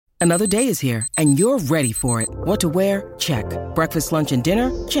Another day is here, and you're ready for it. What to wear? Check. Breakfast, lunch, and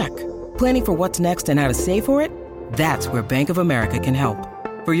dinner? Check. Planning for what's next and how to save for it? That's where Bank of America can help.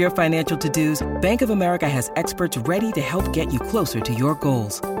 For your financial to-dos, Bank of America has experts ready to help get you closer to your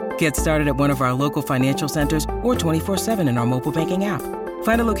goals. Get started at one of our local financial centers or 24/7 in our mobile banking app.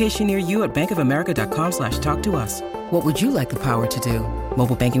 Find a location near you at bankofamerica.com/talktous. What would you like the power to do?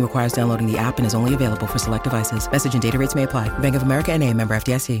 Mobile banking requires downloading the app and is only available for select devices. Message and data rates may apply. Bank of America N.A., member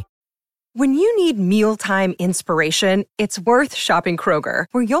FDIC. When you need mealtime inspiration, it's worth shopping Kroger,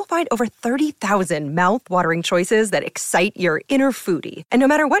 where you'll find over 30,000 mouth-watering choices that excite your inner foodie. And no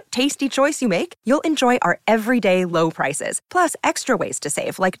matter what tasty choice you make, you'll enjoy our everyday low prices, plus extra ways to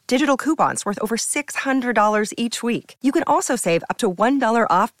save, like digital coupons worth over $600 each week. You can also save up to $1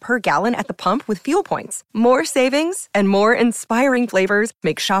 off per gallon at the pump with fuel points. More savings and more inspiring flavors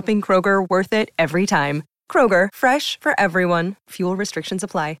make shopping Kroger worth it every time. Kroger, fresh for everyone. Fuel restrictions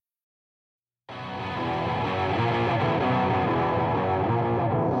apply.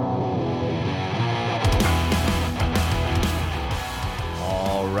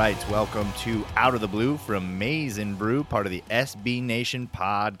 All right, welcome to Out of the Blue from Maize n Brew, part of the SB Nation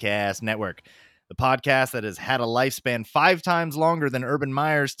Podcast Network, the podcast that has had a lifespan 5 times longer than Urban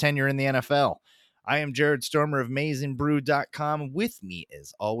Meyer's tenure in the NFL. I am Jared Stormer of MaizenBrew.com. With me,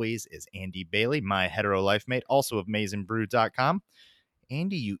 as always, is Andy Bailey, my hetero life mate, also of MaizenBrew.com.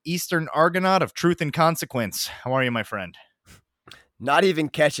 Andy, you Eastern Argonaut of Truth and Consequence. How are you, my friend? Not even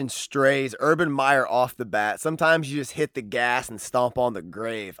catching strays. Urban Meyer off the bat. Sometimes you just hit the gas and stomp on the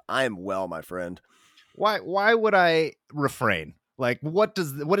grave. I am well, my friend. Why would I refrain? Like, what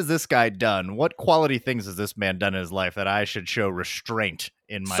has this guy done? What quality things has this man done in his life that I should show restraint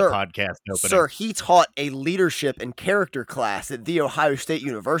in my podcast opening? Sir, he taught a leadership and character class at The Ohio State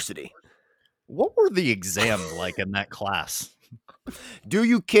University. What were the exams like in that class? Do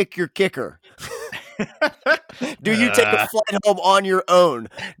you kick your kicker? Do you take a flight home on your own?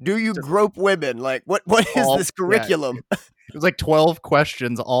 Do you grope women? Like, what is this curriculum? Yeah. It was like 12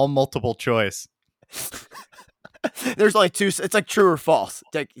 questions, all multiple choice. There's only 2. It's like true or false.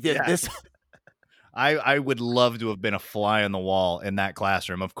 I would love to have been a fly on the wall in that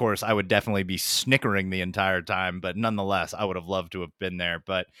classroom. Of course, I would definitely be snickering the entire time, but nonetheless, I would have loved to have been there.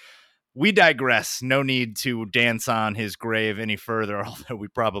 But we digress. No need to dance on his grave any further, although we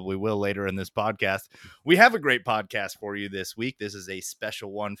probably will later in this podcast. We have a great podcast for you this week. This is a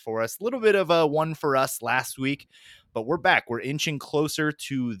special one for us. A little bit of a one for us last week, but we're back. We're inching closer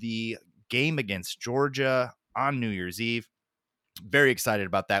to the game against Georgia on New Year's Eve. Very excited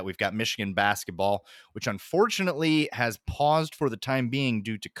about that. We've got Michigan basketball, which unfortunately has paused for the time being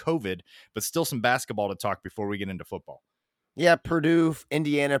due to COVID, but still some basketball to talk before we get into football. Yeah, Purdue,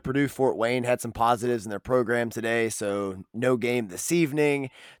 Indiana, Purdue, Fort Wayne had some positives in their program today, so no game this evening.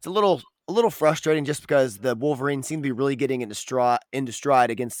 It's a little frustrating just because the Wolverines seem to be really getting into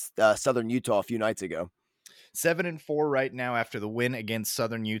stride against Southern Utah a few nights ago. 7-4 right now after the win against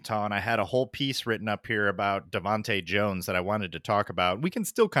Southern Utah, and I had a whole piece written up here about Devontae Jones that I wanted to talk about. We can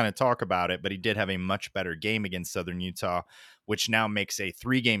still kind of talk about it, but he did have a much better game against Southern Utah, which now makes a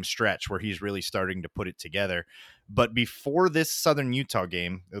 3-game stretch where he's really starting to put it together. But before this Southern Utah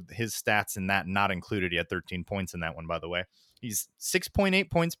game, his stats in that not included, he had 13 points in that one, by the way. He's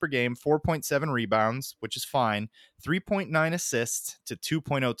 6.8 points per game, 4.7 rebounds, which is fine, 3.9 assists to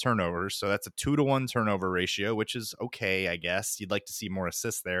 2.0 turnovers. So that's a 2-to-1 turnover ratio, which is okay, I guess. You'd like to see more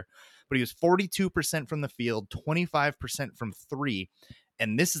assists there. But he was 42% from the field, 25% from 3.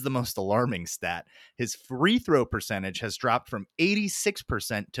 And this is the most alarming stat. His free throw percentage has dropped from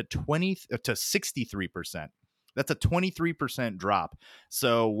 86% to 63%. That's a 23% drop.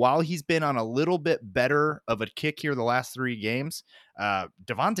 So while he's been on a little bit better of a kick here the last 3 games,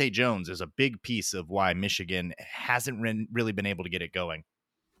 Devontae Jones is a big piece of why Michigan hasn't really been able to get it going.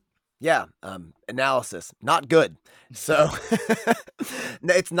 Yeah, analysis, not good. So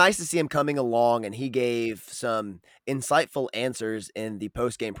it's nice to see him coming along, and he gave some insightful answers in the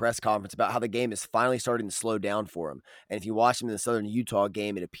post-game press conference about how the game is finally starting to slow down for him. And if you watch him in the Southern Utah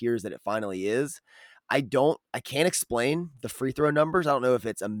game, it appears that it finally is. I can't explain the free throw numbers. I don't know if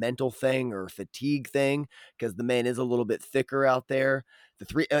it's a mental thing or a fatigue thing because the man is a little bit thicker out there.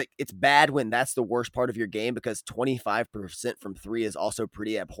 It's bad when that's the worst part of your game because 25% from 3 is also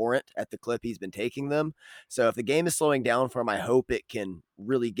pretty abhorrent at the clip he's been taking them. So if the game is slowing down for him, I hope it can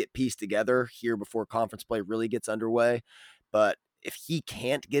really get pieced together here before conference play really gets underway. But if he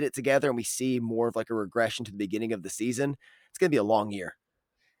can't get it together and we see more of like a regression to the beginning of the season, it's going to be a long year.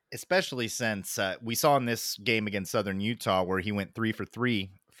 Especially since we saw in this game against Southern Utah where he went 3 for 3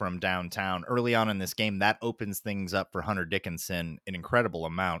 from downtown early on in this game. That opens things up for Hunter Dickinson an incredible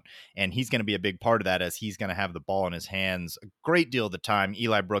amount, and he's going to be a big part of that as he's going to have the ball in his hands a great deal of the time.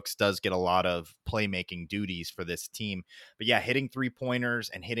 Eli Brooks does get a lot of playmaking duties for this team, but yeah, hitting 3-pointers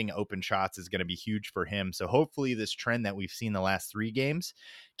and hitting open shots is going to be huge for him. So hopefully this trend that we've seen the last 3 games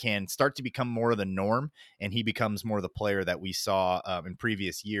can start to become more of the norm, and he becomes more the player that we saw in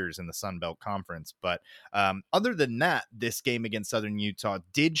previous years in the Sun Belt Conference. But other than that, this game against Southern Utah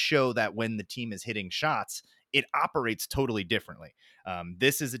did show that when the team is hitting shots, it operates totally differently.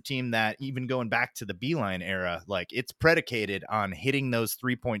 This is a team that, even going back to the Beeline era, like, it's predicated on hitting those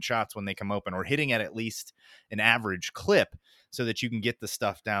 3-point shots when they come open, or hitting at least an average clip so that you can get the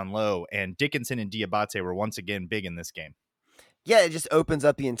stuff down low. And Dickinson and Diabate were once again big in this game. Yeah, it just opens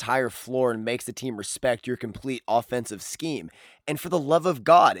up the entire floor and makes the team respect your complete offensive scheme. And for the love of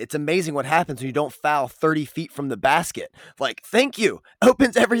God, it's amazing what happens when you don't foul 30 feet from the basket. Like, thank you.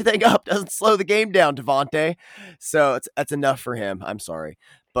 Opens everything up. Doesn't slow the game down, Devontae. So that's enough for him. I'm sorry.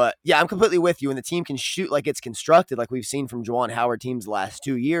 But yeah, I'm completely with you. When the team can shoot like it's constructed, like we've seen from Juwan Howard teams the last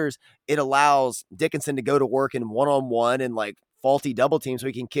 2 years, it allows Dickinson to go to work in one-on-one and like faulty double team so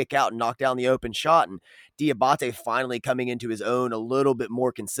he can kick out and knock down the open shot. And Diabate finally coming into his own a little bit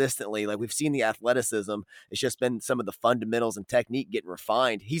more consistently. Like, we've seen the athleticism. It's just been some of the fundamentals and technique getting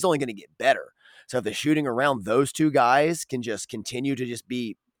refined. He's only going to get better. So if the shooting around those 2 guys can just continue to just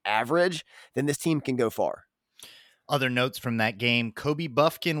be average, then this team can go far. Other notes from that game: Kobe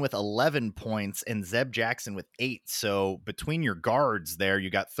Buffkin with 11 points and Zeb Jackson with 8. So between your guards there, you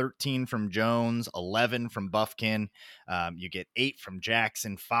got 13 from Jones, 11 from Buffkin. You get 8 from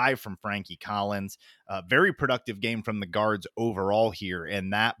Jackson, 5 from Frankie Collins. Very productive game from the guards overall here,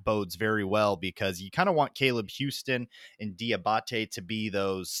 and that bodes very well because you kind of want Caleb Houston and Diabate to be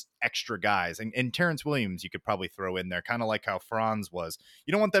those extra guys. And Terrence Williams, you could probably throw in there, kind of like how Franz was.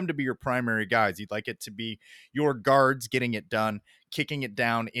 You don't want them to be your primary guys. You'd like it to be your guards getting it done, kicking it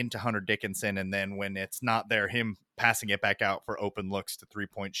down into Hunter Dickinson, and then when it's not there, him passing it back out for open looks to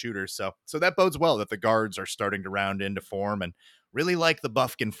 3-point shooters. So that bodes well that the guards are starting to round into form, and really like the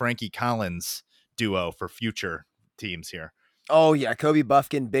Buffkin Frankie Collins duo for future teams here. Oh, yeah, Kobe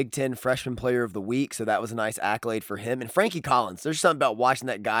Buffkin, Big Ten Freshman Player of the Week, so that was a nice accolade for him. And Frankie Collins, there's something about watching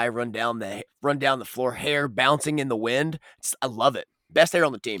that guy run down the floor, hair bouncing in the wind. I love it. Best hair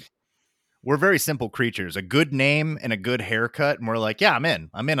on the team. We're very simple creatures. A good name and a good haircut, and we're like, yeah, I'm in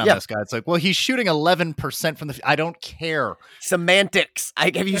on this guy. It's like, well, he's shooting 11% from I don't care. Semantics.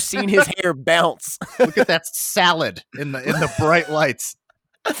 Have you seen his hair bounce? Look at that salad in the bright lights.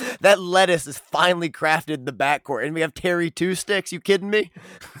 That lettuce is finely crafted in the backcourt, and we have Terry Two Sticks. You kidding me?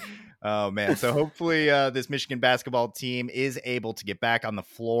 Oh, man. So hopefully this Michigan basketball team is able to get back on the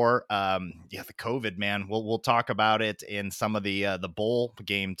floor. The COVID, man, we'll talk about it in some of the bowl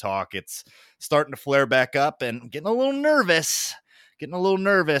game talk. It's starting to flare back up, and getting a little nervous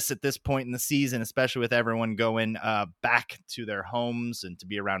at this point in the season, especially with everyone going back to their homes and to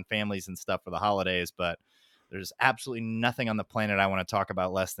be around families and stuff for the holidays. But there's absolutely nothing on the planet I want to talk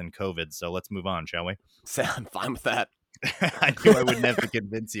about less than COVID. So let's move on, shall we? I'm fine with that. I knew I wouldn't have to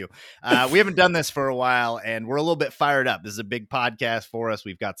convince you. We haven't done this for a while, and we're a little bit fired up. This is a big podcast for us.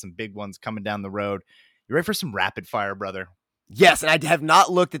 We've got some big ones coming down the road. You ready for some rapid fire, brother? Yes, and I have not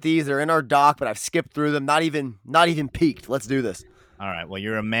looked at these. They're in our doc, but I've skipped through them. Not even peeked. Let's do this. All right. Well,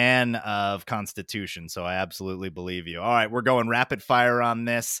 you're a man of Constitution, so I absolutely believe you. All right, we're going rapid fire on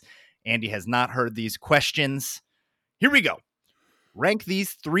this. Andy has not heard these questions. Here we go. Rank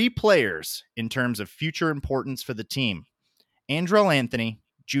these 3 players in terms of future importance for the team: Andrell Anthony,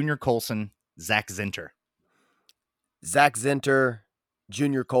 Junior Colson, Zach Zinter. Zach Zinter,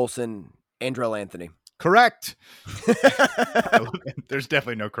 Junior Colson, Andrell Anthony. Correct. There's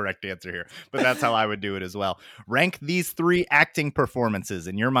definitely no correct answer here, but that's how I would do it as well. Rank these 3 acting performances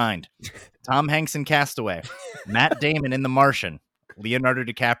in your mind: Tom Hanks in Castaway, Matt Damon in The Martian, Leonardo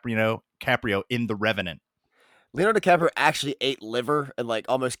DiCaprio in The Revenant. Leonardo DiCaprio actually ate liver and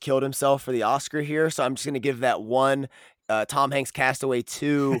almost killed himself for the Oscar here, so I'm just going to give that 1. Tom Hanks Castaway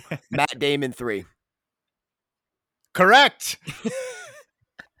 2, Matt Damon 3. Correct.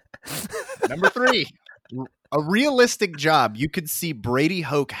 Number 3. A realistic job you could see Brady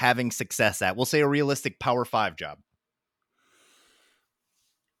Hoke having success at. We'll say a realistic Power 5 job.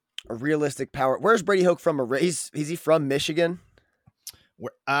 A realistic power. Where's Brady Hoke from? Is he from Michigan?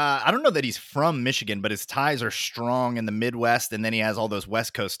 I don't know that he's from Michigan, but his ties are strong in the Midwest, and then he has all those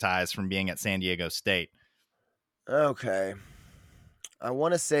West Coast ties from being at San Diego State. Okay. I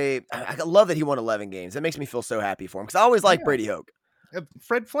want to say, I love that he won 11 games. That makes me feel so happy for him, because I always like Brady Hoke.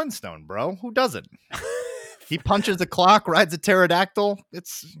 Fred Flintstone, bro. Who doesn't? He punches the clock, rides a pterodactyl.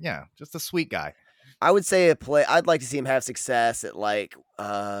 It's just a sweet guy. I would say I'd like to see him have success at like,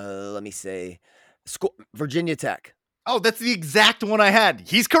 let me say, Virginia Tech. Oh, that's the exact one I had.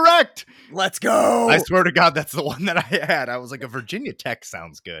 He's correct. Let's go. I swear to God, that's the one that I had. I was like, a Virginia Tech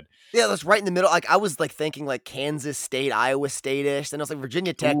sounds good. Yeah, that's right in the middle. Like I was like thinking like Kansas State, Iowa State-ish. Then I was like,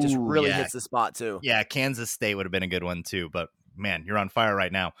 Virginia Tech just really hits the spot too. Yeah, Kansas State would have been a good one too. But man, you're on fire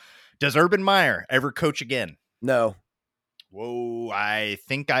right now. Does Urban Meyer ever coach again? No. Whoa, I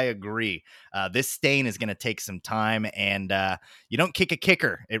think I agree. This stain is going to take some time, and you don't kick a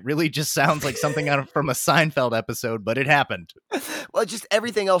kicker. It really just sounds like something from a Seinfeld episode, but it happened. Well, just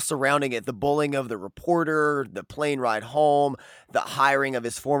everything else surrounding it, the bullying of the reporter, the plane ride home, the hiring of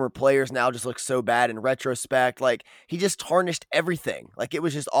his former players now just looks so bad in retrospect. Like, he just tarnished everything. Like, it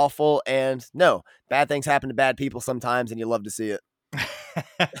was just awful, and no, bad things happen to bad people sometimes, and you love to see it.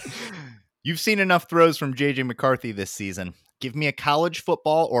 You've seen enough throws from J.J. McCarthy this season. Give me a college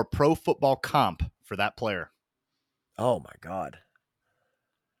football or pro football comp for that player. Oh, my God.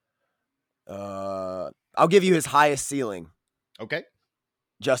 I'll give you his highest ceiling. Okay.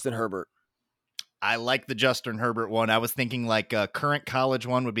 Justin Herbert. I like the Justin Herbert one. I was thinking like a current college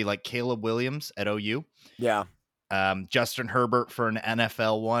one would be like Caleb Williams at OU. Yeah. Justin Herbert for an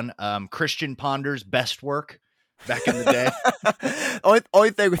NFL one. Christian Ponder's best work back in the day. only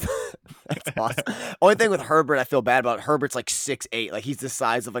thing with that's awesome. Only thing with Herbert I feel bad about. Herbert's like 6'8". Like he's the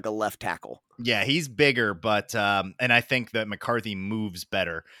size of like a left tackle. Yeah, he's bigger, but and I think that McCarthy moves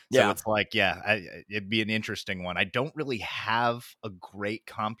better. So it's like, it'd be an interesting one. I don't really have a great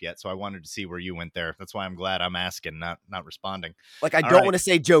comp yet, so I wanted to see where you went there. That's why I'm glad I'm asking, not responding. Like I don't want to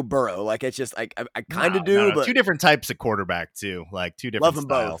say Joe Burrow. Like it's just I kind of do, but two different types of quarterback too. Like two different love them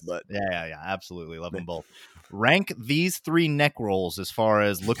styles. both, but yeah, absolutely love them both. Rank these 3 neck rolls as far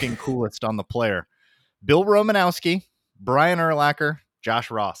as looking coolest on the player: Bill Romanowski, Brian Urlacher, Josh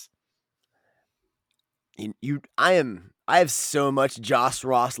Ross. I have so much Josh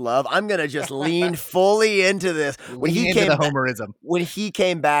Ross love. I'm gonna just lean fully into this. When he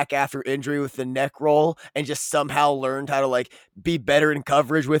came back after injury with the neck roll and just somehow learned how to like be better in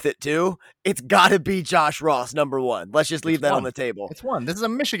coverage with it too, it's got to be Josh Ross number 1. Let's just leave that on the table. It's one. This is a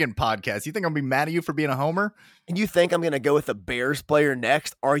Michigan podcast. You think I'm gonna be mad at you for being a homer? And you think I'm gonna go with the Bears player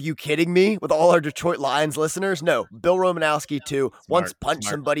next? Are you kidding me? With all our Detroit Lions listeners, no. Bill Romanowski 2. Once punched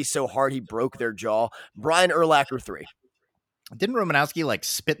somebody so hard he broke their jaw. Brian Urlacher 3. Didn't Romanowski like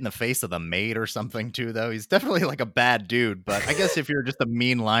spit in the face of the maid or something too, though? He's definitely like a bad dude, but I guess if you're just a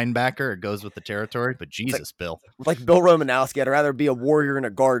mean linebacker, it goes with the territory. But Jesus, Bill. Like Bill Romanowski, I'd rather be a warrior in a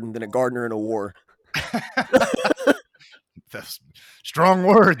garden than a gardener in a war. That's strong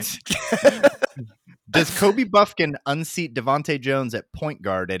words. Does Kobe Buffkin unseat Devontae Jones at point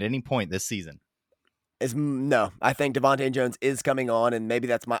guard at any point this season? No, I think Devontae Jones is coming on, and maybe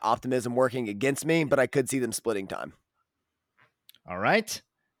that's my optimism working against me, but I could see them splitting time. All right.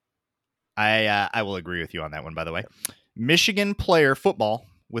 I will agree with you on that one, by the way. Michigan player football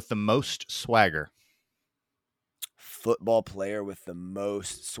with the most swagger. Football player with the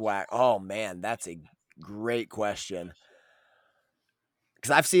most swag. Oh, man, that's a great question.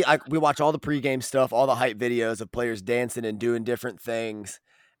 Because we watch all the pregame stuff, all the hype videos of players dancing and doing different things.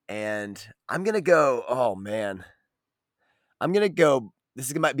 And I'm going to go,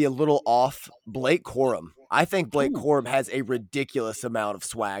 this might be a little off, Blake Corum. I think Blake Corum has a ridiculous amount of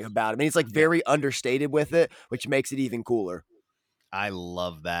swag about him. And he's like very understated with it, which makes it even cooler. I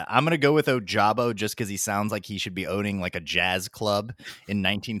love that. I'm going to go with Ojabo just because he sounds like he should be owning like a jazz club in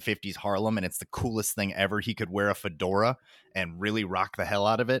 1950s Harlem. And it's the coolest thing ever. He could wear a fedora and really rock the hell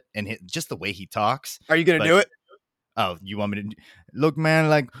out of it. And just the way he talks. Are you going to do it? Oh, you want me to? Look, man,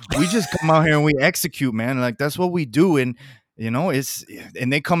 like we just come out here and we execute, man. Like that's what we do. And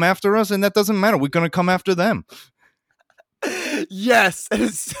and they come after us, and that doesn't matter. We're going to come after them. Yes.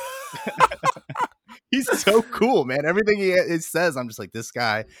 He's so cool, man. Everything he says, I'm just like, this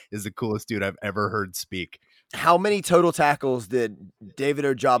guy is the coolest dude I've ever heard speak. How many total tackles did David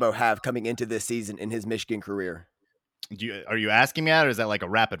Ojabo have coming into this season in his Michigan career? Are you asking me that, or is that like a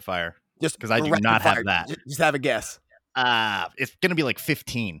rapid fire? Just because I do not have that. Just have a guess. It's going to be like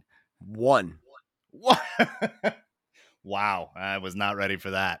 15. 1. What? Wow, I was not ready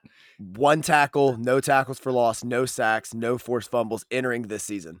for that. 1 tackle, no tackles for loss, no sacks, no forced fumbles entering this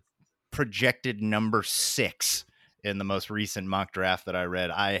season. Projected number 6 in the most recent mock draft that I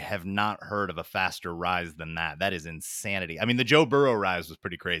read. I have not heard of a faster rise than that. That is insanity. I mean, the Joe Burrow rise was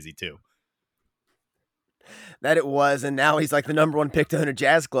pretty crazy too. That it was, and now he's like the number 1 pick to own a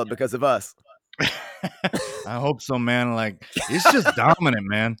jazz club because of us. I hope so, man. Like, it's just dominant,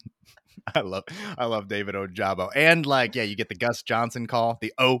 man. I love David Ojabo. And like, yeah, you get the Gus Johnson call,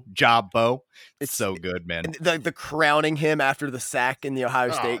 the Ojabo. It's so good, man. The crowning him after the sack in the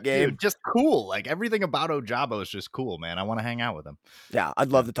Ohio State game. Dude, just cool. Like everything about Ojabo is just cool, man. I want to hang out with him. Yeah, I'd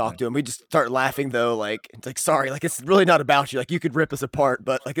love to talk to him. We just start laughing though, like it's like, sorry, like it's really not about you. Like you could rip us apart,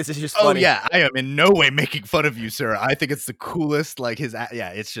 but like this is just funny. Oh yeah, I am in no way making fun of you, sir. I think it's the coolest. Like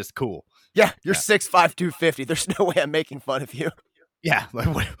it's just cool. Yeah, you're 6'5", 250. There's no way I'm making fun of you. Yeah,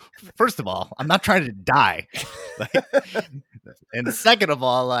 like, first of all, I'm not trying to die. And second of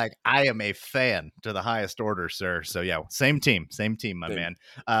all, like I am a fan to the highest order, sir. So yeah, same team, my man.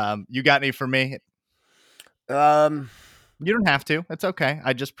 You got any for me? You don't have to. It's okay.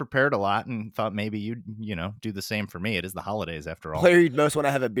 I just prepared a lot and thought maybe you'd, do the same for me. It is the holidays after all. Player you'd most want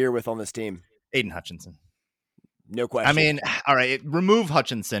to have a beer with on this team? Aiden Hutchinson. No question. I mean, all right, remove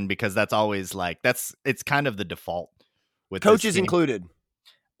Hutchinson because that's always like it's kind of the default with coaches included.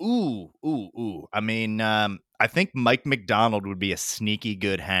 Ooh. I mean, I think Mike McDonald would be a sneaky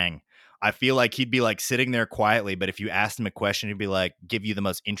good hang. I feel like he'd be like sitting there quietly, but if you asked him a question, he'd be like, give you the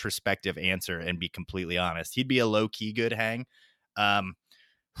most introspective answer and be completely honest. He'd be a low key good hang.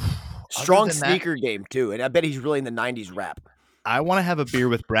 Strong sneaker game too, and I bet he's really in the 90s rap. I want to have a beer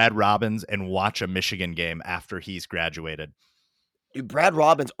with Brad Robbins and watch a Michigan game after he's graduated. Dude, Brad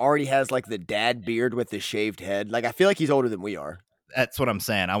Robbins already has like the dad beard with the shaved head. Like I feel like he's older than we are. That's what I'm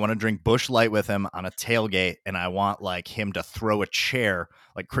saying. I want to drink Busch Light with him on a tailgate, and I want like him to throw a chair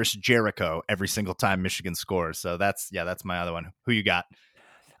like Chris Jericho every single time Michigan scores. So that's my other one. Who you got?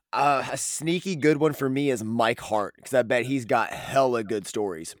 A sneaky good one for me is Mike Hart, because I bet he's got hella good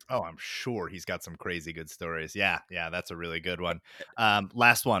stories. Oh, I'm sure he's got some crazy good stories. Yeah, that's a really good one.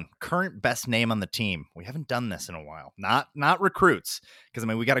 Last one, current best name on the team. We haven't done this in a while. Not recruits, because I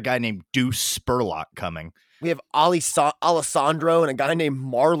mean we got a guy named Deuce Spurlock coming. We have Alessandro and a guy named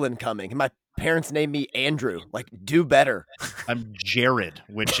Marlon coming. And my parents named me Andrew. Like, do better. I'm Jared,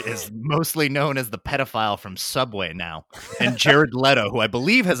 which is mostly known as the pedophile from Subway now. And Jared Leto, who I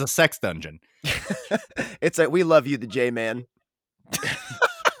believe has a sex dungeon. It's like, we love you, the J-Man.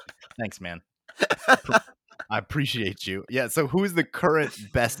 Thanks, man. I appreciate you. Yeah, so who's the current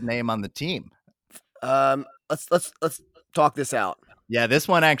best name on the team? Let's talk this out. Yeah, this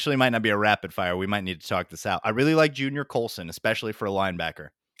one actually might not be a rapid fire. We might need to talk this out. I really like Junior Colson, especially for a linebacker.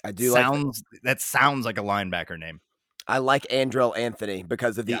 I do that sounds like a linebacker name. I like Andrell Anthony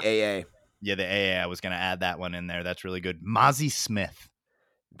because of the AA. Yeah, the AA. I was going to add that one in there. That's really good. Mozzie Smith.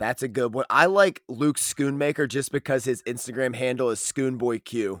 That's a good one. I like Luke Schoonmaker just because his Instagram handle is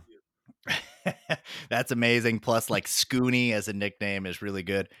SchoonboyQ. That's amazing. Plus, like Scooney as a nickname is really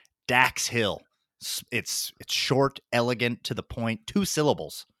good. Dax Hill. It's short, elegant, to the point, 2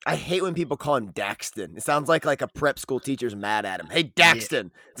 syllables. I hate when people call him Daxton. It sounds like a prep school teacher's mad at him. Hey,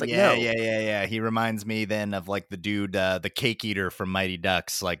 Daxton. It's like, no. Yeah. He reminds me then of like the dude, the cake eater from Mighty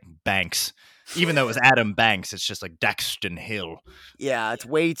Ducks, like Banks. Even though it was Adam Banks, it's just like Daxton Hill. Yeah, it's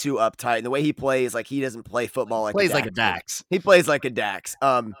way too uptight. And the way he plays, like he doesn't play football like plays like a Dax. He plays like a Dax.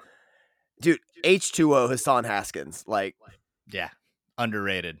 Dude, H2O Hassan Haskins. Like, yeah.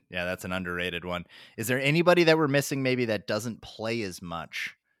 Underrated. Yeah, that's an underrated one. Is there anybody that we're missing maybe that doesn't play as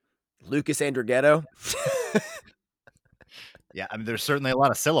much? Lucas Andrighetto? Yeah, I mean, there's certainly a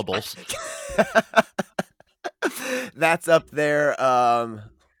lot of syllables. That's up there.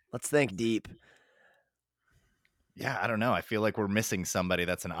 Let's think deep. Yeah, I don't know. I feel like we're missing somebody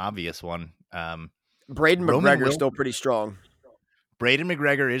that's an obvious one. Braden McGregor is still pretty strong. Braden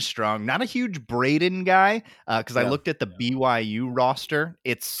McGregor is strong. Not a huge Braden guy because I looked at the BYU roster.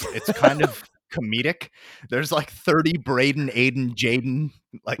 It's kind of comedic. There's like 30 Braden, Aiden, Jaden,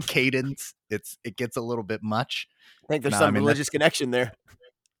 like Cadence. It gets a little bit much. I think there's some religious connection there.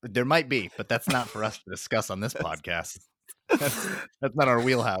 There might be, but that's not for us to discuss on this podcast. That's not our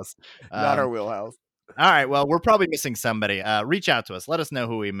wheelhouse. Not our wheelhouse. All right. Well, we're probably missing somebody. Reach out to us. Let us know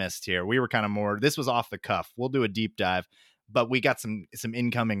who we missed here. We were kind of more. This was off the cuff. We'll do a deep dive. But we got some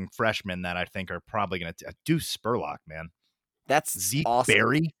incoming freshmen that I think are probably going to do Spurlock, man. That's Zeke awesome.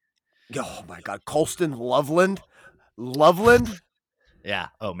 Berry. Oh, my God. Colston Loveland? Loveland? Yeah.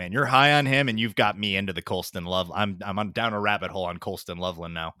 Oh, man. You're high on him, and you've got me into the Colston Love. I'm on down a rabbit hole on Colston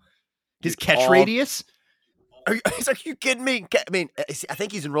Loveland now. His catch radius? Are you kidding me? I mean, I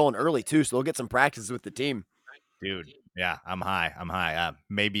think he's enrolling early, too, so he'll get some practice with the team. Dude. Yeah, I'm high.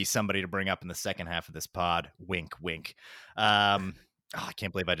 Maybe somebody to bring up in the second half of this pod. Wink, wink. I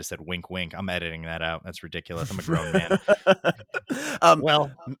can't believe I just said wink, wink. I'm editing that out. That's ridiculous. I'm a grown man.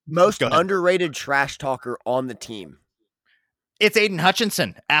 Most underrated trash talker on the team. It's Aiden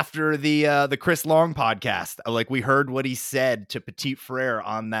Hutchinson after the Chris Long podcast. Like, we heard what he said to Petit Frere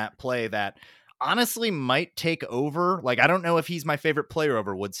on that play that honestly might take over. Like, I don't know if he's my favorite player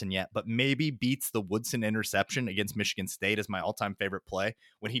over Woodson yet, but maybe beats the Woodson interception against Michigan State as my all-time favorite play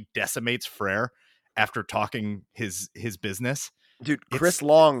when he decimates Frere after talking his business. Dude, Chris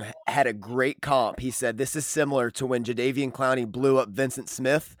Long had a great comp. He said this is similar to when Jadeveon Clowney blew up Vincent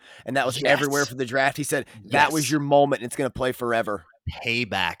Smith, and that was everywhere for the draft. He said that was your moment, and it's going to play forever.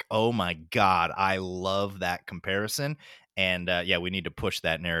 Payback. Oh, my God. I love that comparison. And, yeah, we need to push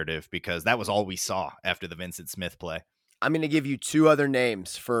that narrative because that was all we saw after the Vincent Smith play. I'm going to give you two other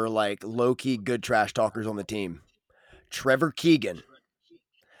names for, like, low-key good trash talkers on the team. Trevor Keegan.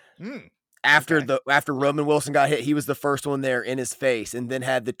 After Roman Wilson got hit, he was the first one there in his face, and then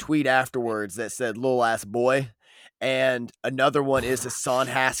had the tweet afterwards that said "little ass boy." And another one is Hassan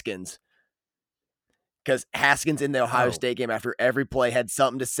Haskins, because Haskins in the Ohio State game after every play had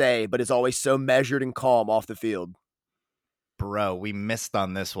something to say, but is always so measured and calm off the field. Bro, we missed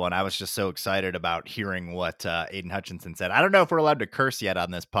on this one. I was just so excited about hearing what Aiden Hutchinson said. I don't know if we're allowed to curse yet on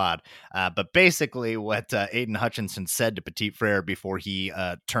this pod, but basically what Aiden Hutchinson said to Petit Frere before he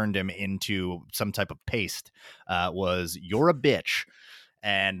turned him into some type of paste was, "You're a bitch,"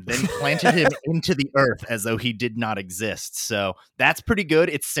 and then planted him into the earth as though he did not exist. So that's pretty good.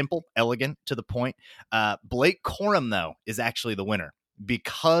 It's simple, elegant, to the point. Blake Corum, though, is actually the winner,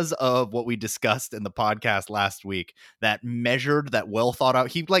 because of what we discussed in the podcast last week, that measured, that well thought out.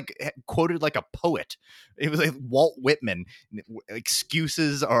 He like quoted like a poet. It was like Walt Whitman.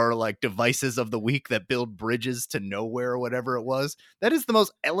 Excuses are like devices of the week that build bridges to nowhere, or whatever it was. That is the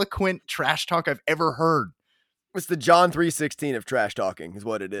most eloquent trash talk I've ever heard. It's the John 3:16 of trash talking is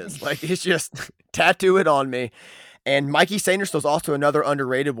what it is. Like, it's just tattoo it on me. And Mikey Sainristil's also another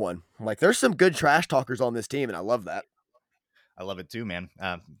underrated one. Like, there's some good trash talkers on this team, and I love that. I love it too, man.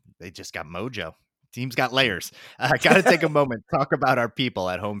 They just got mojo. Team's got layers. Got to take a moment, talk about our people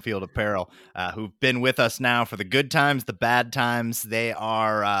at Home Field Apparel, who've been with us now for the good times, the bad times. They're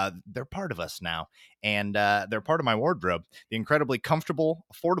part of us now, and they're part of my wardrobe. The incredibly comfortable,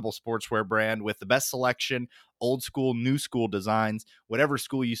 affordable sportswear brand with the best selection, old school, new school designs. Whatever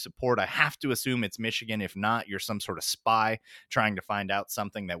school you support, I have to assume it's Michigan. If not, you're some sort of spy trying to find out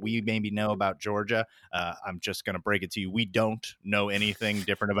something that we maybe know about Georgia. I'm just going to break it to you. We don't know anything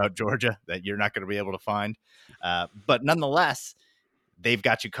different about Georgia that you're not going to be able to find. But nonetheless, they've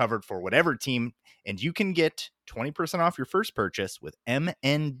got you covered for whatever team, and you can get 20% off your first purchase with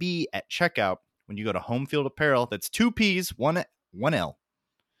MNB at checkout when you go to Home Field Apparel. That's 2 P's, 1L.com.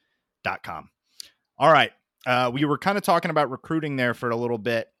 All right. We were kind of talking about recruiting there for a little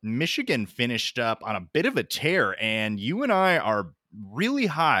bit. Michigan finished up on a bit of a tear, and you and I are really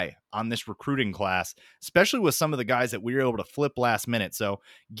high on this recruiting class, especially with some of the guys that we were able to flip last minute. So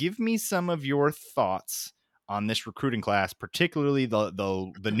give me some of your thoughts on this recruiting class, particularly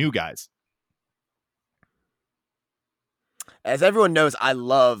the new guys. As everyone knows, I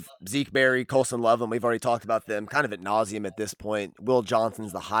love Zeke Berry, Colson Loveland. We've already talked about them kind of ad nauseum at this point. Will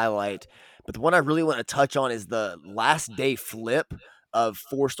Johnson's the highlight. But the one I really want to touch on is the last day flip of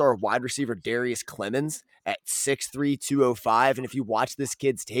 4-star wide receiver Darius Clemens at 6'3", 205. And if you watch this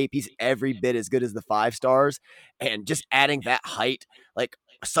kid's tape, he's every bit as good as the 5 stars. And just adding that height, like,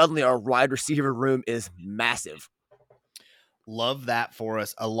 suddenly our wide receiver room is massive. Love that for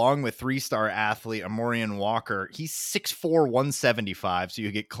us, along with 3-star athlete Amorian Walker. He's 6'4", 175. So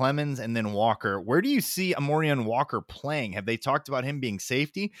you get Clemens and then Walker. Where do you see Amorian Walker playing? Have they talked about him being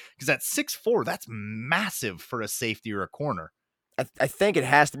safety? Because at 6'4", that's massive for a safety or a corner. I think it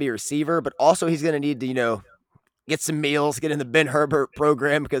has to be a receiver, but also he's going to need to, get some meals, get in the Ben Herbert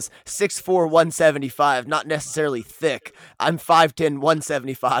program, because 6'4", 175, not necessarily thick. I'm 5'10",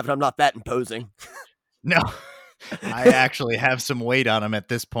 175, and I'm not that imposing. No. I actually have some weight on him at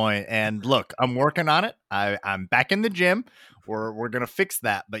this point, and look, I'm working on it. I'm back in the gym. We're gonna fix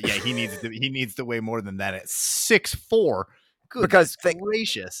that, but yeah, he needs to weigh more than that at 6'4". Goodness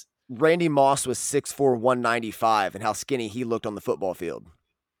gracious! Randy Moss was 6'4", 195, and how skinny he looked on the football field.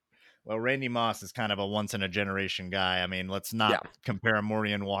 Well, Randy Moss is kind of a once-in-a-generation guy. I mean, let's not compare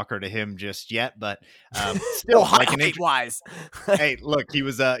Amorian Walker to him just yet, but still, height-wise. Hey, look,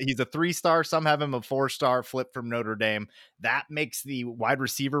 he's a 3-star. Some have him a 4-star, flip from Notre Dame. That makes the wide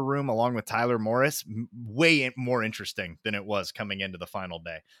receiver room, along with Tyler Morris, way more interesting than it was coming into the final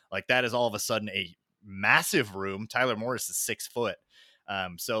day. Like, that is all of a sudden a massive room. Tyler Morris is 6 foot.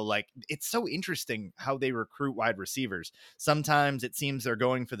 So like, it's so interesting how they recruit wide receivers. Sometimes it seems they're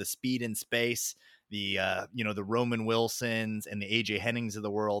going for the speed and space, the Roman Wilsons and the AJ Hennings of the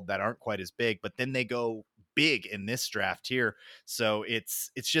world that aren't quite as big, but then they go big in this draft here. So it's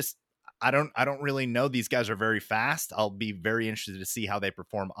just, I don't really know. These guys are very fast. I'll be very interested to see how they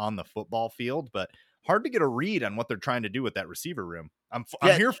perform on the football field, but hard to get a read on what they're trying to do with that receiver room. I'm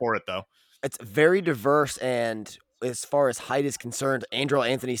Yeah, here for it though. it's very diverse, and as far as height is concerned, Andrew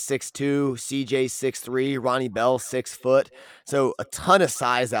Anthony 6'2", CJ 6'3", Ronnie Bell 6 foot. So a ton of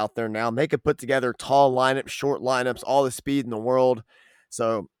size out there now. And they could put together tall lineups, short lineups, all the speed in the world.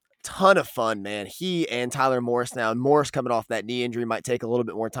 So ton of fun, man. He and Tyler Morris now. Morris coming off that knee injury might take a little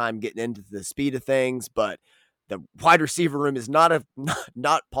bit more time getting into the speed of things, but the wide receiver room is not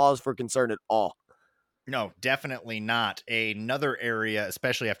pause for concern at all. No, definitely not. Another area,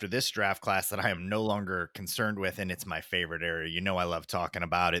 especially after this draft class, that I am no longer concerned with, and it's my favorite area. You know I love talking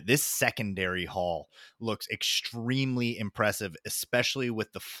about it. This secondary haul looks extremely impressive, especially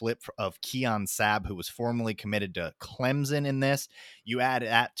with the flip of Keon Sabb, who was formerly committed to Clemson in this. You add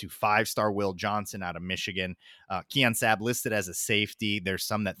that to 5-star Will Johnson out of Michigan. Keon Sabb listed as a safety. There's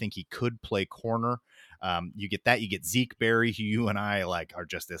some that think he could play corner. You get that. You get Zeke Berry, who you and I like are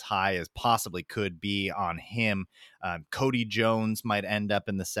just as high as possibly could be on him. Cody Jones might end up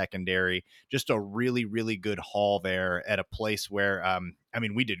in the secondary. Just a really, really good haul there at a place where, I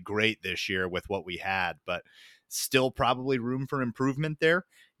mean, we did great this year with what we had, but still probably room for improvement there,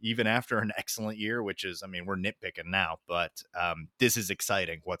 even after an excellent year, which is, I mean, we're nitpicking now, but this is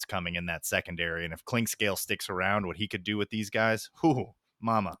exciting what's coming in that secondary. And if Clinkscale sticks around, what he could do with these guys, whoo,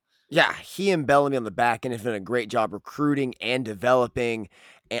 mama. Yeah, he and Bellamy on the back end have done a great job recruiting and developing.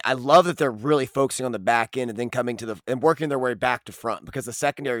 And I love that they're really focusing on the back end and then coming to and working their way back to front, because the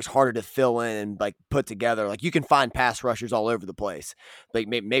secondary is harder to fill in and like put together. Like you can find pass rushers all over the place, like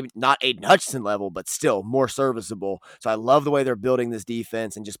maybe not Aiden Hutchinson level, but still more serviceable. So I love the way they're building this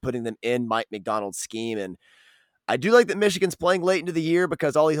defense and just putting them in Mike Macdonald's scheme. And I do like that Michigan's playing late into the year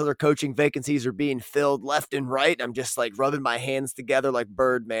because all these other coaching vacancies are being filled left and right. I'm just like rubbing my hands together like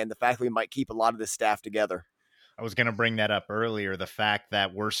Birdman. The fact that we might keep a lot of this staff together. I was going to bring that up earlier. The fact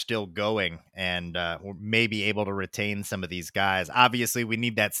that we're still going and we're maybe able to retain some of these guys. Obviously, we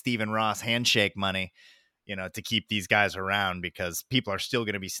need that Stephen Ross handshake money, you know, to keep these guys around, because people are still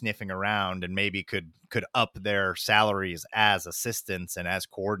going to be sniffing around and maybe could up their salaries as assistants and as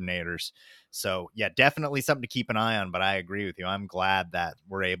coordinators. So yeah, definitely something to keep an eye on, but I agree with you. I'm glad that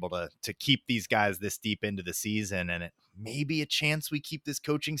we're able to keep these guys this deep into the season, and it may be a chance we keep this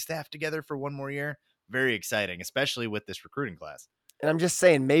coaching staff together for one more year. Very exciting, especially with this recruiting class. And I'm just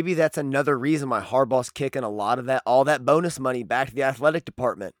saying, maybe that's another reason why Harbaugh's kicking all that bonus money back to the athletic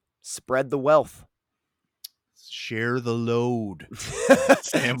department. Spread the wealth. Share the load,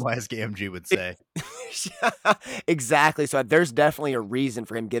 Samwise Gamgee would say. Exactly. So there's definitely a reason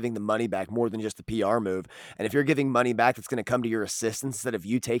for him giving the money back more than just a PR move. And if you're giving money back that's going to come to your assistants instead of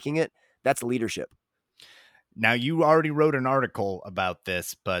you taking it, that's leadership. Now, you already wrote an article about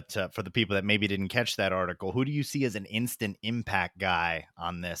this, but for the people that maybe didn't catch that article, who do you see as an instant impact guy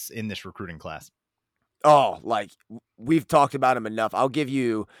on this in this recruiting class? Oh, like we've talked about him enough. I'll give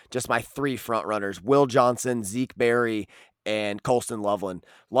you just my 3 front runners: Will Johnson, Zeke Berry, and Colston Loveland.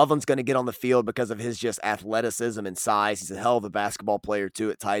 Loveland's going to get on the field because of his just athleticism and size. He's a hell of a basketball player too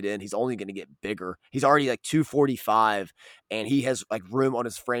at tight end. He's only going to get bigger. He's already like 245, and he has like room on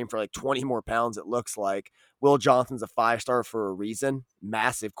his frame for like 20 more pounds, it looks like. Will Johnson's a 5-star for a reason.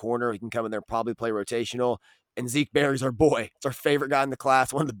 Massive corner. He can come in there, probably play rotational. And Zeke Berry's our boy. It's our favorite guy in the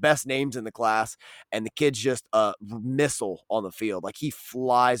class, one of the best names in the class. And the kid's just a missile on the field. Like he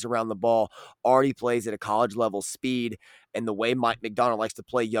flies around the ball, already plays at a college level speed. And the way Mike Macdonald likes to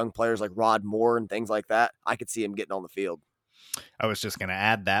play young players like Rod Moore and things like that, I could see him getting on the field. I was just going to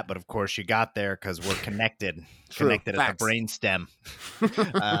add that, but of course you got there because we're connected, connected at the brainstem.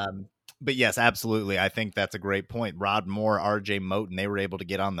 But yes, absolutely. I think that's a great point. Rod Moore, RJ Moten, they were able to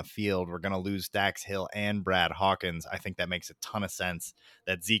get on the field. We're going to lose Dax Hill and Brad Hawkins. I think that makes a ton of sense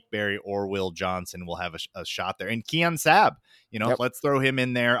that Zeke Berry or Will Johnson will have a shot there. And Keon Sabb, you know, let's throw him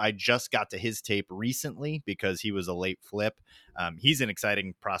in there. I just got to his tape recently because he was a late flip. He's an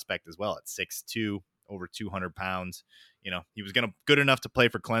exciting prospect as well at 6'2", over 200 pounds. You know, he was good enough to play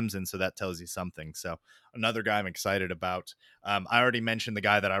for Clemson, so that tells you something. So another guy I'm excited about. I already mentioned the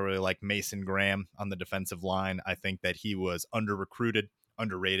guy that I really like, Mason Graham, on the defensive line. I think that he was under-recruited,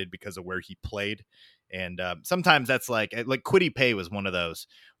 underrated because of where he played. And sometimes that's like Kwity Paye was one of those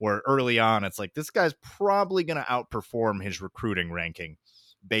where early on it's like, this guy's probably going to outperform his recruiting ranking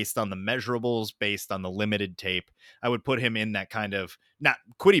based on the measurables, based on the limited tape. I would put him in that kind of, not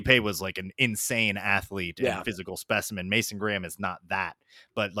Kwity Paye was like an insane athlete and physical specimen. Mason Graham is not that,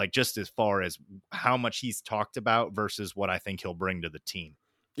 but like just as far as how much he's talked about versus what I think he'll bring to the team.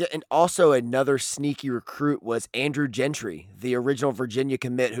 Yeah, and also another sneaky recruit was Andrew Gentry, the original Virginia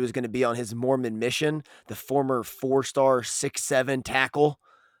commit who was going to be on his Mormon mission, the former 4-star 6'7" tackle.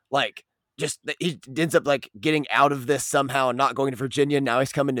 Like, he ends up like getting out of this somehow and not going to Virginia. Now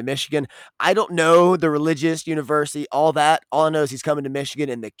he's coming to Michigan. I don't know the religious university, all that. All I know is he's coming to Michigan,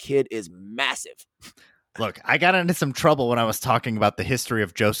 and the kid is massive. Look, I got into some trouble when I was talking about the history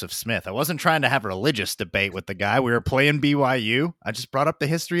of Joseph Smith. I wasn't trying to have a religious debate with the guy. We were playing BYU. I just brought up the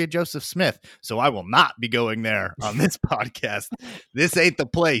history of Joseph Smith. So I will not be going there on this podcast. This ain't the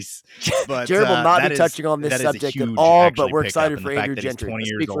place. But Jared will not be touching on this subject at all, but we're excited for Andrew Gentry.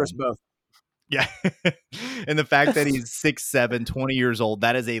 Speak for us both. Yeah. And the fact that he's 6'7", 20 years old,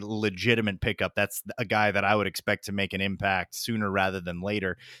 that is a legitimate pickup. That's a guy that I would expect to make an impact sooner rather than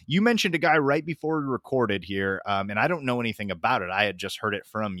later. You mentioned a guy right before we recorded here, and I don't know anything about it. I had just heard it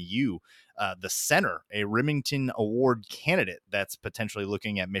from you. The center, a Remington Award candidate that's potentially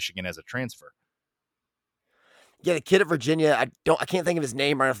looking at Michigan as a transfer. Yeah, the kid at Virginia, I can't think of his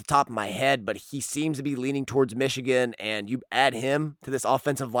name right off the top of my head, but he seems to be leaning towards Michigan, and you add him to this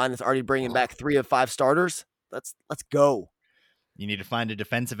offensive line that's already bringing back 3 of 5 starters. Let's go. You need to find a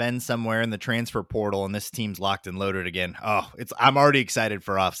defensive end somewhere in the transfer portal, and this team's locked and loaded again. I'm already excited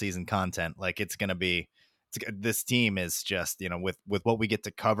for off-season content. Like this team is just, with what we get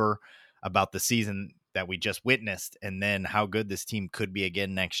to cover about the season that we just witnessed, and then how good this team could be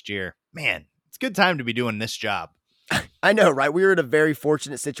again next year. Man, it's a good time to be doing this job. I know, right? We were in a very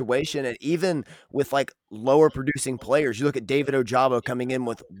fortunate situation, and even with like lower producing players, you look at David Ojabo coming in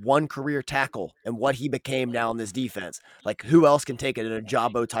with 1 career tackle and what he became now in this defense. Like, who else can take an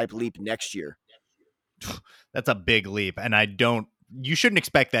Ojabo type leap next year? That's a big leap, and you shouldn't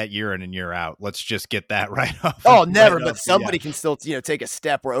expect that year in and year out. Let's just get that right off. Oh, never, but somebody can still, take a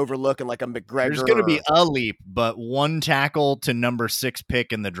step. We're overlooking like a McGregor. There's going to be a leap, but 1 tackle to number 6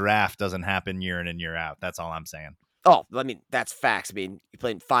 pick in the draft doesn't happen year in and year out. That's all I'm saying. Oh, I mean, that's facts. I mean, you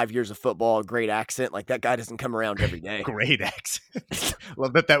played 5 years of football, great accent. Like, that guy doesn't come around every day. Great accent.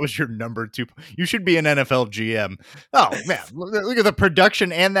 Love that was your number 2. You should be an NFL GM. Oh, man. Look at the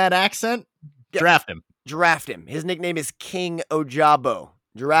production and that accent. Yeah. Draft him. His nickname is King Ojabo.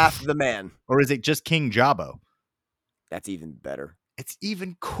 Draft the man. Or is it just King Jabo? That's even better. It's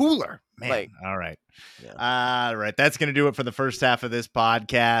even cooler, man. All right. Yeah. All right. That's going to do it for the first half of this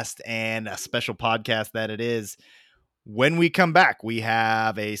podcast, and a special podcast that it is. When we come back, we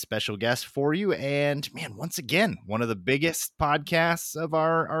have a special guest for you. And man, once again, one of the biggest podcasts of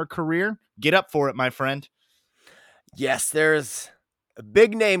our career. Get up for it, my friend. Yes, there's a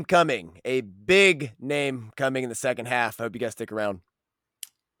big name coming. A big name coming in the second half. I hope you guys stick around.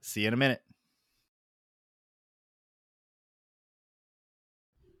 See you in a minute.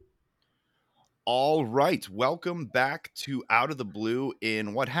 All right. Welcome back to Out of the Blue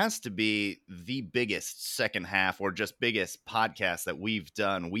in what has to be the biggest second half, or just biggest podcast that we've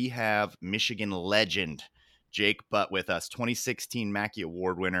done. We have Michigan legend Jake Butt with us, 2016 Mackey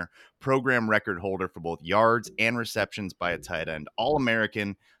Award winner, program record holder for both yards and receptions by a tight end,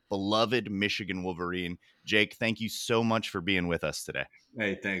 All-American, beloved Michigan Wolverine. Jake, thank you so much for being with us today.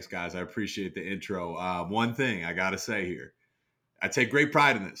 Hey, thanks, guys. I appreciate the intro. One thing I got to say here, I take great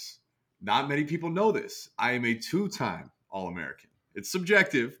pride in this. Not many people know this. I am a 2-time All-American. It's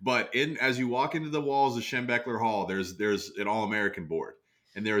subjective, but as you walk into the walls of Schembechler Hall, there's an All-American board,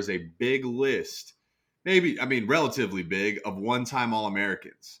 and there is a big list, relatively big, of 1-time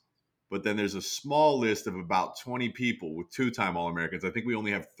All-Americans. But then there's a small list of about 20 people with 2-time All-Americans. I think we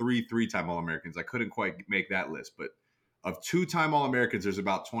only have 3-time All-Americans. I couldn't quite make that list, but of 2-time All-Americans, there's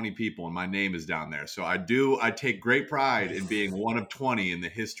about 20 people, and my name is down there. So I take great pride in being one of 20 in the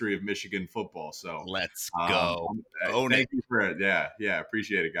history of Michigan football. So let's go. Thank you for it. Yeah.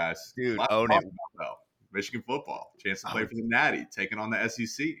 Appreciate it, guys. Dude, own it. Michigan football, chance to play for the Natty, taking on the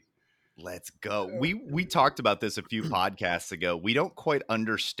SEC. Let's go. We talked about this a few podcasts ago. We don't quite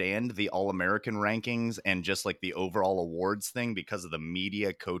understand the All-American rankings and just like the overall awards thing because of the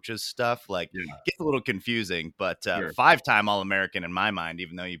media coaches stuff. Like, gets a little confusing, but sure. 5-time All-American in my mind,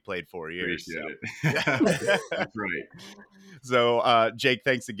 even though you played 4 years. Appreciate it. That's right. So, Jake,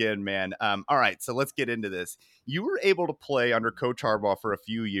 thanks again, man. All right, so let's get into this. You were able to play under Coach Harbaugh for a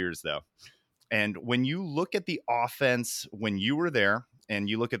few years, though. And when you look at the offense when you were there, and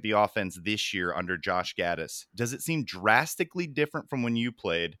you look at the offense this year under Josh Gaddis, does it seem drastically different from when you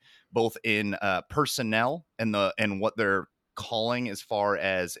played, both in personnel and what they're calling as far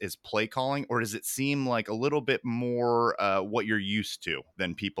as play calling, or does it seem like a little bit more what you're used to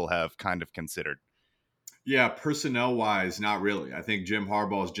than people have kind of considered? Yeah, personnel wise, not really. I think Jim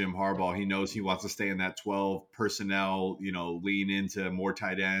Harbaugh is Jim Harbaugh. He knows he wants to stay in that 12 personnel, lean into more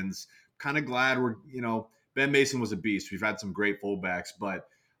tight ends. Kind of glad Ben Mason was a beast. We've had some great fullbacks, but,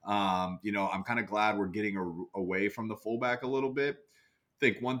 I'm kind of glad we're getting away from the fullback a little bit.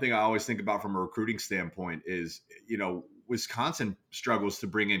 Think one thing I always think about from a recruiting standpoint is, Wisconsin struggles to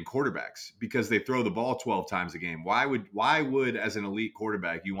bring in quarterbacks because they throw the ball 12 times a game. Why would as an elite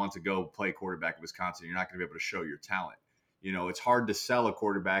quarterback you want to go play quarterback at Wisconsin? You're not going to be able to show your talent. It's hard to sell a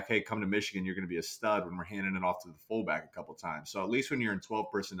quarterback. Hey, come to Michigan, you're going to be a stud when we're handing it off to the fullback a couple times. So at least when you're in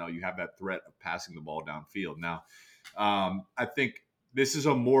 12 personnel, you have that threat of passing the ball downfield. Now, I think this is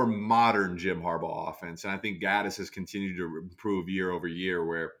a more modern Jim Harbaugh offense. And I think Gaddis has continued to improve year over year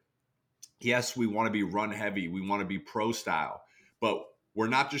where, yes, we want to be run heavy. We want to be pro style, but we're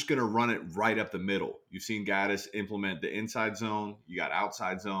not just going to run it right up the middle. You've seen Gaddis implement the inside zone. You got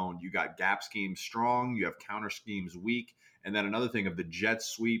outside zone. You got gap schemes strong. You have counter schemes weak. And then another thing of the jet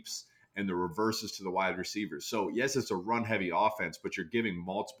sweeps and the reverses to the wide receivers. So yes, it's a run heavy offense, but you're giving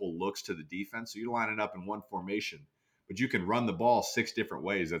multiple looks to the defense. So you line it up in one formation, but you can run the ball 6 different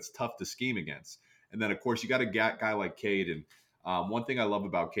ways. That's tough to scheme against. And then of course you got a guy like Cade. And one thing I love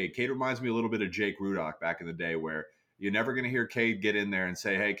about Cade reminds me a little bit of Jake Rudock back in the day, where you're never going to hear Cade get in there and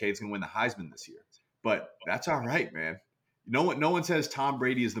say, hey, Cade's going to win the Heisman this year. But that's all right, man. No one says Tom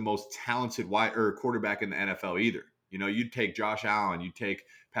Brady is the most talented quarterback in the NFL either. You'd take Josh Allen, you'd take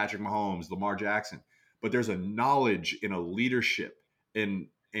Patrick Mahomes, Lamar Jackson. But there's a knowledge and a leadership and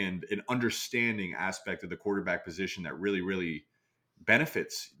an understanding aspect of the quarterback position that really, really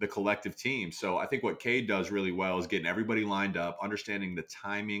benefits the collective team. So I think what Cade does really well is getting everybody lined up, understanding the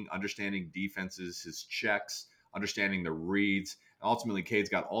timing, understanding defenses, his checks, understanding the reads. And ultimately, Cade's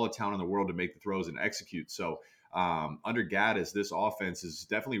got all the talent in the world to make the throws and execute. So under Gaddis, this offense is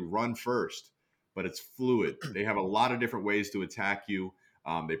definitely run first, but it's fluid. They have a lot of different ways to attack you.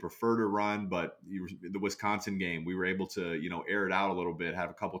 They prefer to run, but the Wisconsin game, we were able to, air it out a little bit,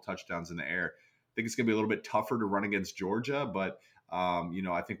 have a couple touchdowns in the air. I think it's going to be a little bit tougher to run against Georgia, but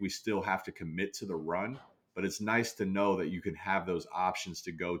I think we still have to commit to the run, but it's nice to know that you can have those options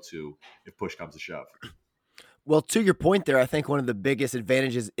to go to if push comes to shove. Well, to your point there, I think one of the biggest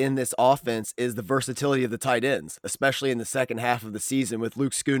advantages in this offense is the versatility of the tight ends, especially in the second half of the season with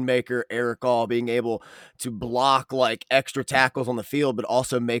Luke Schoonmaker, Eric All being able to block like extra tackles on the field, but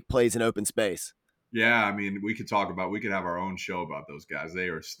also make plays in open space. Yeah, I mean, we could have our own show about those guys. They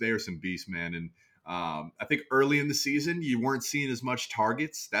are some beasts, man. And I think early in the season, you weren't seeing as much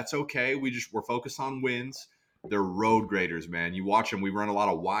targets. That's okay. We're focused on wins. They're road graders, man. You watch them. We run a lot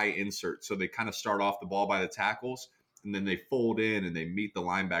of Y inserts. So they kind of start off the ball by the tackles, and then they fold in and they meet the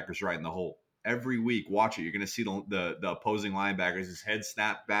linebackers right in the hole. Every week, watch it. You're going to see the opposing linebackers, his head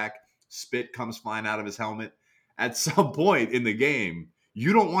snapped back, spit comes flying out of his helmet. At some point in the game,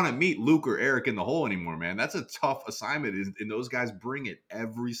 you don't want to meet Luke or Eric in the hole anymore, man. That's a tough assignment, and those guys bring it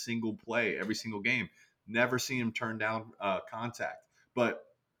every single play, every single game. Never seen them turn down contact. But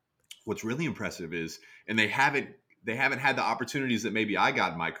what's really impressive is, and they haven't had the opportunities that maybe I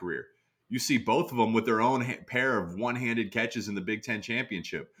got in my career. You see both of them with their own pair of one-handed catches in the Big Ten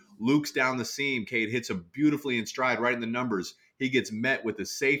championship. Luke's down the seam. Cade hits him beautifully in stride, right in the numbers. He gets met with a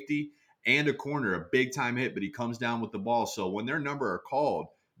safety and a corner, a big-time hit, but he comes down with the ball. So when their number are called,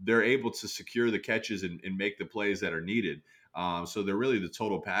 they're able to secure the catches and make the plays that are needed. So they're really the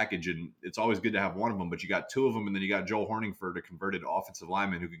total package, and it's always good to have one of them, but you got 2 of them, and then you got Joel Horningford, a converted offensive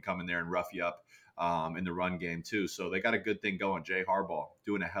lineman who can come in there and rough you up in the run game too. So they got a good thing going. Jay Harbaugh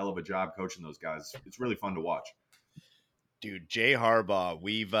doing a hell of a job coaching those guys. It's really fun to watch. Dude, Jay Harbaugh,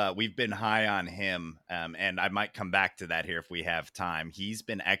 we've been high on him, and I might come back to that here if we have time. He's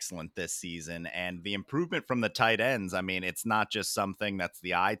been excellent this season, and the improvement from the tight ends, I mean, it's not just something that's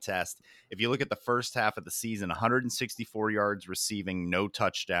the eye test. If you look at the first half of the season, 164 yards receiving, no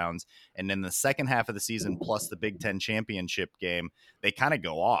touchdowns, and in the second half of the season, plus the Big Ten championship game, they kind of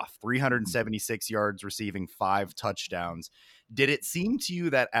go off. 376 yards receiving, 5 touchdowns. Did it seem to you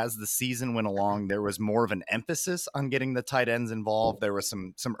that as the season went along, there was more of an emphasis on getting the tight ends involved? There was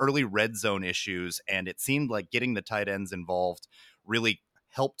some early red zone issues, and it seemed like getting the tight ends involved really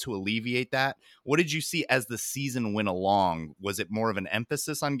helped to alleviate that. What did you see as the season went along? Was it more of an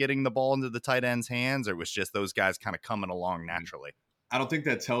emphasis on getting the ball into the tight ends' hands, or was just those guys kind of coming along naturally? I don't think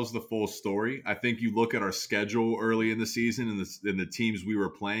that tells the full story. I think you look at our schedule early in the season and the teams we were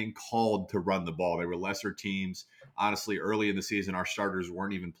playing called to run the ball. They were lesser teams. Honestly, early in the season, our starters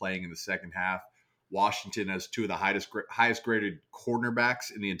weren't even playing in the second half. Washington has 2 of the highest graded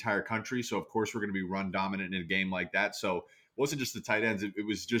cornerbacks in the entire country. So, of course, we're going to be run dominant in a game like that. So it wasn't just the tight ends. It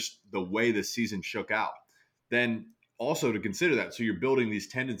was just the way the season shook out. then also to consider that. So you're building these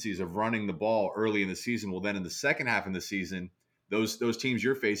tendencies of running the ball early in the season. Well, then in the second half of the season, those teams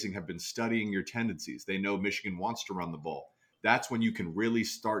you're facing have been studying your tendencies. They know Michigan wants to run the ball. That's when you can really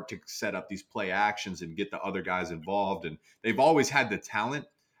start to set up these play actions and get the other guys involved. And they've always had the talent.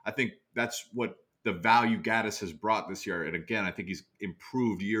 I think that's what the value Gaddis has brought this year. And again, I think he's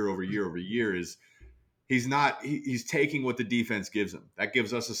improved year over year over year. Is he's taking what the defense gives him. That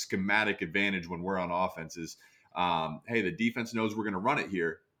gives us a schematic advantage when we're on offense. Is hey, the defense knows we're going to run it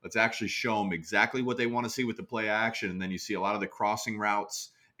here. Let's actually show them exactly what they want to see with the play action. And then you see a lot of the crossing routes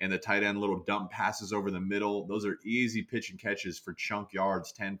and the tight end little dump passes over the middle. Those are easy pitch and catches for chunk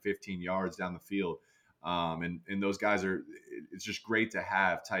yards, 10, 15 yards down the field. And those guys it's just great to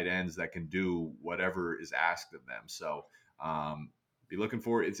have tight ends that can do whatever is asked of them. So be looking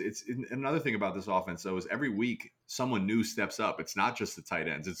for it. It's another thing about this offense, though, is every week someone new steps up. It's not just the tight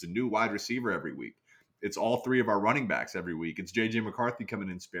ends. It's a new wide receiver every week. It's all three of our running backs every week. It's J.J. McCarthy coming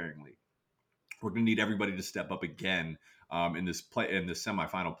in sparingly. We're going to need everybody to step up again in this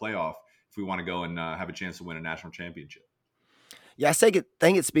semifinal playoff if we want to go and have a chance to win a national championship. Yeah, I think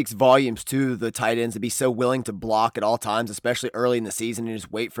it speaks volumes to the tight ends to be so willing to block at all times, especially early in the season, and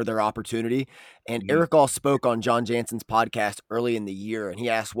just wait for their opportunity. And Eric All spoke on John Jansen's podcast early in the year, and he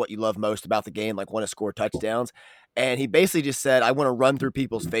asked what you love most about the game, like want to score touchdowns. And he basically just said, I want to run through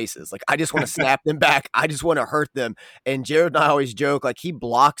people's faces. Like, I just want to snap them back. I just want to hurt them. And Jared and I always joke, like, he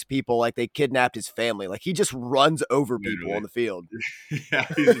blocks people like they kidnapped his family. Like, he just runs over people on the field. Yeah,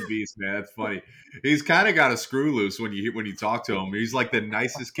 he's a beast, man. That's funny. He's kind of got a screw loose when you talk to him. He's like the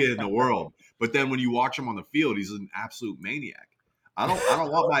nicest kid in the world. But then when you watch him on the field, he's an absolute maniac. I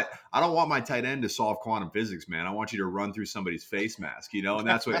don't want my tight end to solve quantum physics, man. I want you to run through somebody's face mask, and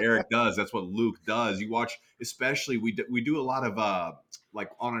that's what Eric does. That's what Luke does. You watch, especially we do a lot of like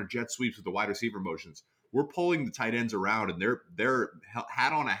on our jet sweeps with the wide receiver motions. We're pulling the tight ends around, and they're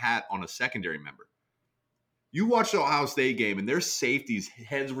hat on a secondary member. You watch the Ohio State game, and their safeties'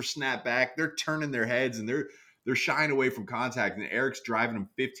 heads were snapped back. They're turning their heads, and they're shying away from contact. And Eric's driving them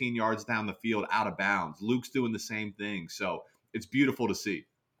 15 yards down the field out of bounds. Luke's doing the same thing. So it's beautiful to see.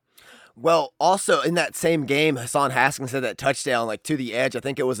 Well, also in that same game, Hassan Haskins had that touchdown like to the edge. I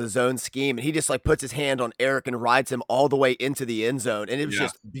think it was a zone scheme, and he just like puts his hand on Eric and rides him all the way into the end zone, and it was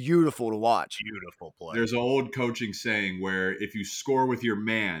just beautiful to watch. Beautiful play. There's an old coaching saying where if you score with your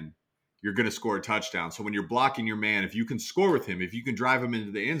man, you're going to score a touchdown. So when you're blocking your man, if you can score with him, if you can drive him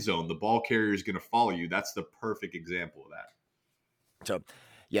into the end zone, the ball carrier is going to follow you. That's the perfect example of that. So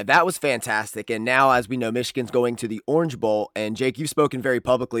yeah, that was fantastic. And now, as we know, Michigan's going to the Orange Bowl. And Jake, you've spoken very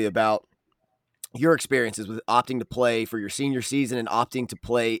publicly about your experiences with opting to play for your senior season and opting to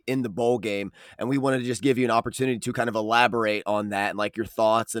play in the bowl game. And we wanted to just give you an opportunity to kind of elaborate on that and like your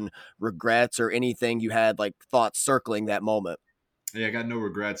thoughts and regrets or anything you had like thoughts circling that moment. Yeah, I got no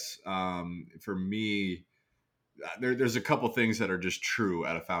regrets. For me, there's a couple things that are just true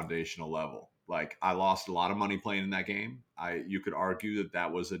at a foundational level. Like, I lost a lot of money playing in that game. You could argue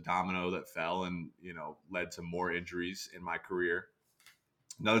that was a domino that fell and, led to more injuries in my career.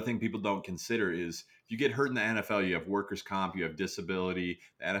 Another thing people don't consider is if you get hurt in the NFL, you have workers' comp, you have disability.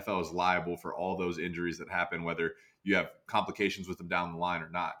 The NFL is liable for all those injuries that happen, whether you have complications with them down the line or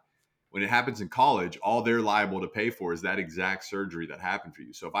not. When it happens in college, all they're liable to pay for is that exact surgery that happened for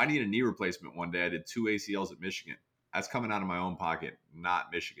you. So if I need a knee replacement one day, I did 2 ACLs at Michigan. That's coming out of my own pocket,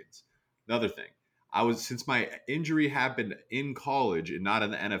 not Michigan's. Another thing, since my injury happened in college and not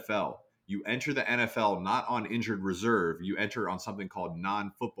in the NFL, you enter the NFL not on injured reserve. You enter on something called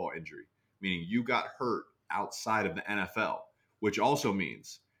non-football injury, meaning you got hurt outside of the NFL, which also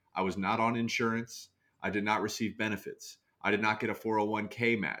means I was not on insurance. I did not receive benefits. I did not get a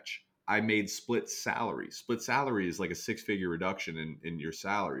 401k match. I made split salary. Split salary is like a 6-figure reduction in your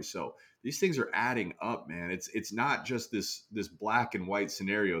salary. So these things are adding up, man. It's not just this black and white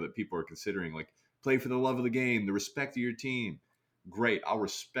scenario that people are considering, like play for the love of the game, the respect of your team. Great. I'll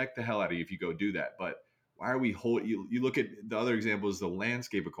respect the hell out of you if you go do that. But why are we you look at the other example is the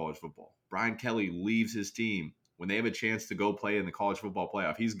landscape of college football. Brian Kelly leaves his team when they have a chance to go play in the college football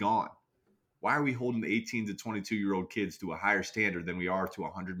playoff. He's gone. Why are we holding 18 to 22-year-old kids to a higher standard than we are to a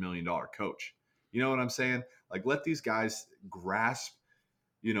 $100 million coach? You know what I'm saying? Like, let these guys grasp,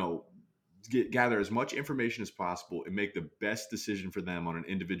 gather as much information as possible and make the best decision for them on an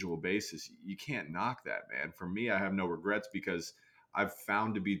individual basis. You can't knock that, man. For me, I have no regrets because I've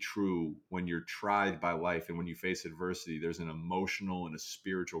found to be true when you're tried by life and when you face adversity, there's an emotional and a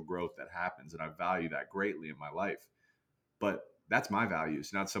spiritual growth that happens. And I value that greatly in my life. But that's my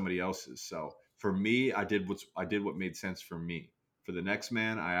values, not somebody else's. So for me, I did what made sense for me. For the next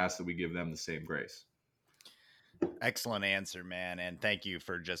man, I ask that we give them the same grace. Excellent answer, man. And thank you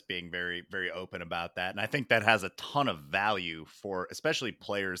for just being very, very open about that. And I think that has a ton of value for especially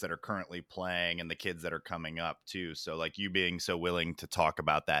players that are currently playing and the kids that are coming up too. So like you being so willing to talk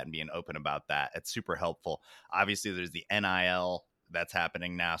about that and being open about that, it's super helpful. Obviously there's the NIL that's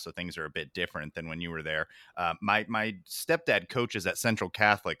happening now, so things are a bit different than when you were there. My stepdad coaches at Central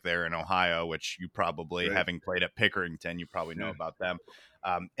Catholic there in Ohio, which you probably, Right. having played at Pickerington, you probably know Yeah. about them.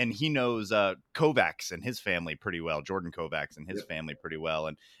 And he knows Kovacs and his family pretty well, Jordan Kovacs and his Yep. family pretty well.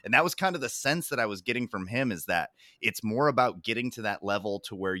 And that was kind of the sense that I was getting from him, is that it's more about getting to that level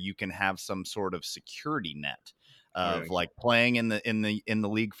to where you can have some sort of security net of Yeah. like playing in the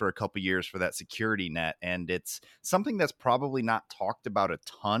league for a couple years for that security net. And it's something that's probably not talked about a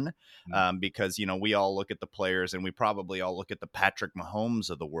ton, because, you know, we all look at the players and we probably all look at the Patrick Mahomes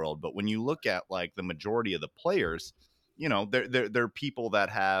of the world. But when you look at like the majority of the players, you know, they're people that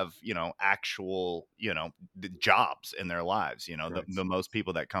have, you know, actual, you know, jobs in their lives, you know, Right. the most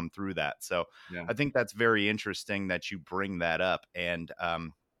people that come through that. So Yeah. I think that's very interesting that you bring that up. And,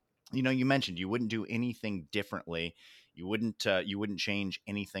 you know, you mentioned you wouldn't do anything differently. You wouldn't change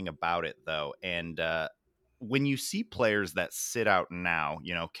anything about it though. And, when you see players that sit out now,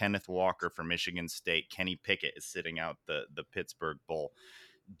 you know, Kenneth Walker from Michigan State, Kenny Pickett is sitting out the Pittsburgh Bowl.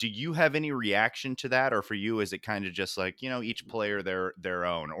 Do you have any reaction to that, or for you is it kind of just like, you know, each player their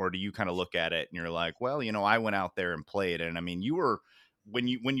own, or do you kind of look at it and you're like, well, you know, I went out there and played, and I mean, you were, when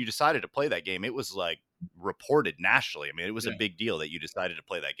you decided to play that game, it was like reported nationally. I mean, it was a Yeah. big deal that you decided to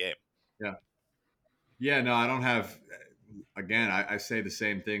play that game. Yeah. Yeah. No, I don't have. Again, I say the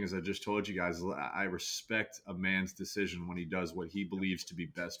same thing as I just told you guys. I respect a man's decision when he does what he believes to be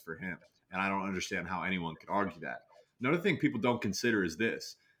best for him, and I don't understand how anyone could argue that. Another thing people don't consider is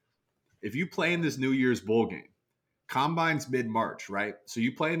this: if you play in this New Year's bowl game, Combine's mid-March, right? So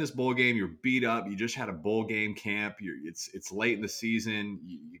you play in this bowl game, you're beat up, you just had a bowl game camp, it's late in the season,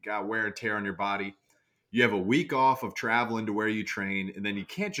 you got wear and tear on your body. You have a week off of traveling to where you train, and then you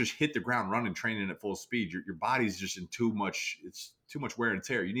can't just hit the ground running, training at full speed. Your body's just in it's too much wear and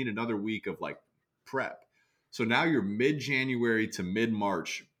tear. You need another week of like prep. So now you're mid-January to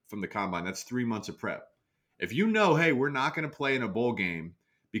mid-March from the combine. That's 3 months of prep. If you know, hey, we're not going to play in a bowl game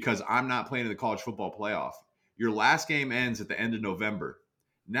because I'm not playing in the college football playoff, your last game ends at the end of November.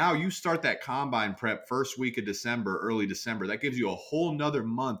 Now you start that combine prep first week of December, early December. That gives you a whole nother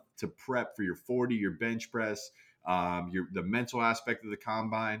month to prep for your 40, your bench press, the mental aspect of the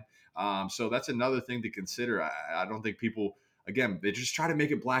combine. So that's another thing to consider. I don't think people, again, they just try to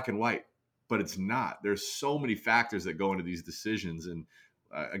make it black and white, but it's not. There's so many factors that go into these decisions. And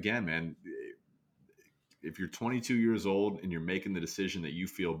again, man, if you're 22 years old and you're making the decision that you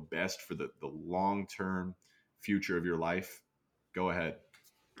feel best for the long-term future of your life, go ahead.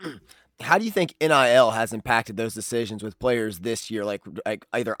 How do you think NIL has impacted those decisions with players this year, like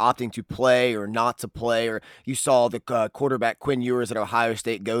either opting to play or not to play? Or you saw the quarterback Quinn Ewers at Ohio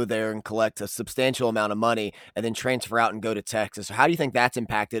State go there and collect a substantial amount of money and then transfer out and go to Texas. So how do you think that's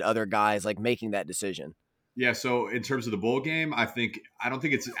impacted other guys like making that decision? Yeah, so in terms of the bowl game, I don't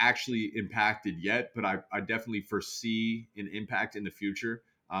think it's actually impacted yet, but I definitely foresee an impact in the future.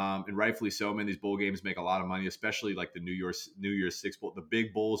 And rightfully so. Man, these bowl games make a lot of money, especially like the New Year's Six Bowl. The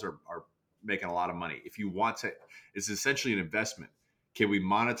big bowls are making a lot of money. If you want to, it's essentially an investment. Can we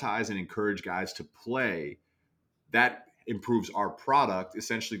monetize and encourage guys to play? That improves our product.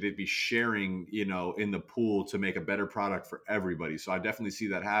 Essentially, they'd be sharing, in the pool to make a better product for everybody. So I definitely see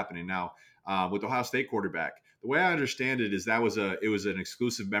that happening now. With Ohio State quarterback, the way I understand it is it was an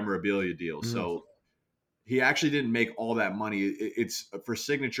exclusive memorabilia deal. Mm-hmm. So he actually didn't make all that money. It's for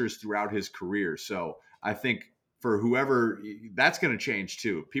signatures throughout his career. So I think for whoever, that's going to change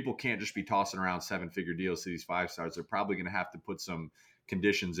too. People can't just be tossing around 7-figure deals to these 5-stars. They're probably going to have to put some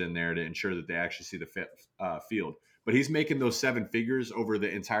conditions in there to ensure that they actually see the field. But he's making those 7 figures over the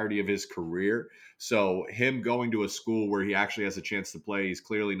entirety of his career. So him going to a school where he actually has a chance to play, he's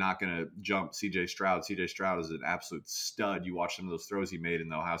clearly not going to jump CJ Stroud. CJ Stroud is an absolute stud. You watch some of those throws he made in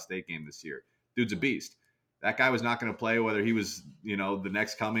the Ohio State game this year. Dude's a beast. That guy was not going to play whether he was, the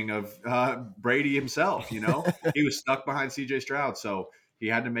next coming of Brady himself. He was stuck behind CJ Stroud. So he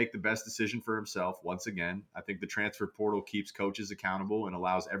had to make the best decision for himself. Once again, I think the transfer portal keeps coaches accountable and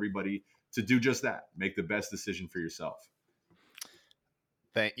allows everybody to do just that. Make the best decision for yourself.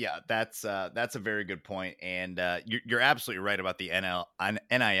 Yeah, that's a very good point, and you're absolutely right about the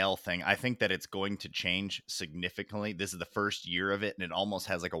NIL thing. I think that it's going to change significantly. This is the first year of it, and it almost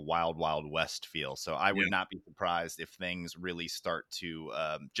has like a wild, wild west feel. So I would not be surprised if things really start to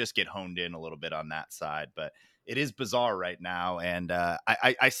just get honed in a little bit on that side. But it is bizarre right now, and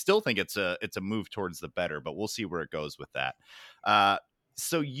I still think it's a move towards the better, but we'll see where it goes with that.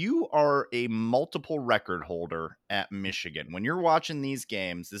 So you are a multiple record holder at Michigan. When you're watching these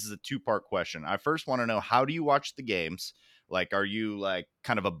games, this is a two-part question. I first want to know, how do you watch the games? Like, are you like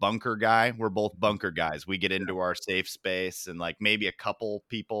kind of a bunker guy? We're both bunker guys. We get into our safe space and like maybe a couple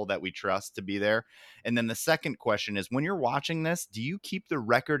people that we trust to be there. And then the second question is, when you're watching this, do you keep the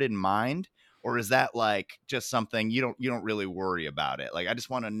record in mind? Or is that like just something you don't really worry about it? Like, I just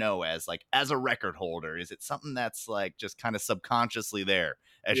want to know, as a record holder, is it something that's like just kind of subconsciously there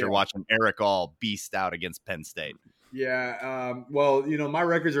as you're watching Eric All beast out against Penn State? Yeah. Well, my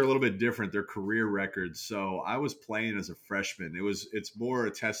records are a little bit different. They're career records. So I was playing as a freshman. It's more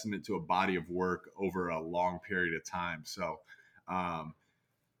a testament to a body of work over a long period of time. So,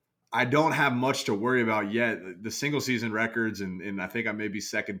 I don't have much to worry about yet. The single season records, and I think I may be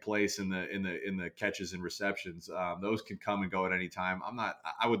second place in the catches and receptions. Those can come and go at any time.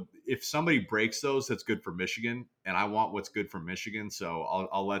 I would, if somebody breaks those, that's good for Michigan, and I want what's good for Michigan. So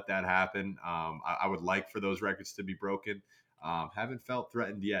I'll let that happen. I would like for those records to be broken. Haven't felt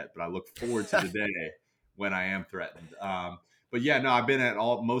threatened yet, but I look forward to the day when I am threatened. But yeah, no, I've been at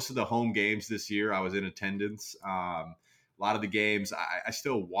most of the home games this year. I was in attendance. A lot of the games, I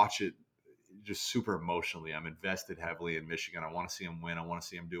still watch it just super emotionally. I'm invested heavily in Michigan. I want to see them win. I want to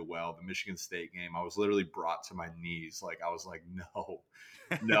see them do well. The Michigan State game, I was literally brought to my knees. Like, I was like, no.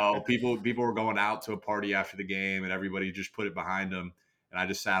 People were going out to a party after the game, and everybody just put it behind them. And I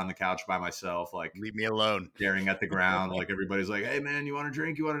just sat on the couch by myself, like, leave me alone, staring at the ground. Like, everybody's like, hey man, you want a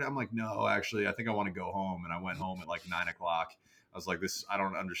drink? I'm like, no, actually, I think I want to go home. And I went home at like 9 o'clock. I was like, I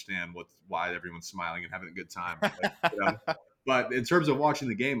don't understand why everyone's smiling and having a good time. But in terms of watching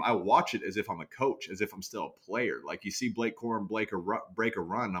the game, I watch it as if I'm a coach, as if I'm still a player. Like, you see Blake Corum break a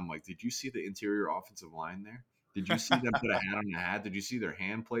run. I'm like, did you see the interior offensive line there? Did you see them put a hat on the hat? Did you see their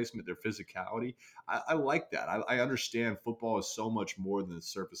hand placement, their physicality? I like that. I understand football is so much more than the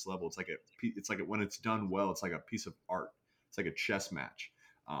surface level. It's like when it's done well, it's like a piece of art. It's like a chess match.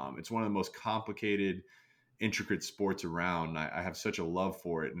 It's one of the most complicated, intricate sports around. I have such a love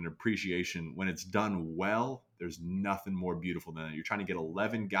for it and an appreciation. When it's done well, there's nothing more beautiful than it. You're trying to get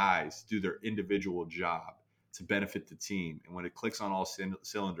 11 guys do their individual job to benefit the team, and when it clicks on all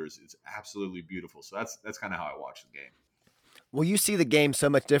cylinders, it's absolutely beautiful. So that's kind of how I watch the game. Well, you see the game so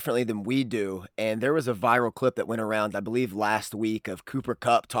much differently than we do, and there was a viral clip that went around, I believe, last week of Cooper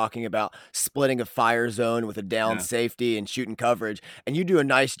Kupp talking about splitting a fire zone with a down safety and shooting coverage, and you do a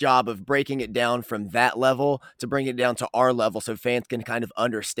nice job of breaking it down from that level to bring it down to our level so fans can kind of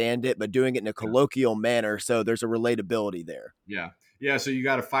understand it, but doing it in a colloquial manner, so there's a relatability there. Yeah, so you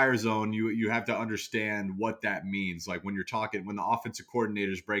got a fire zone. You have to understand what that means. Like, when the offensive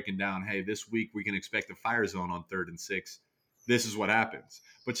coordinator is breaking down, hey, this week we can expect a fire zone on 3rd and 6. This is what happens.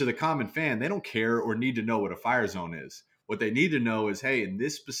 But to the common fan, they don't care or need to know what a fire zone is. What they need to know is, hey, in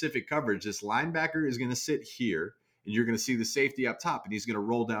this specific coverage, this linebacker is going to sit here, and you're going to see the safety up top, and he's going to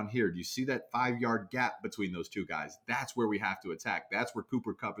roll down here. Do you see that 5-yard gap between those two guys? That's where we have to attack. That's where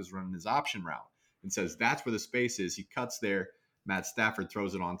Cooper Kupp is running his option route and says that's where the space is. He cuts there. Matt Stafford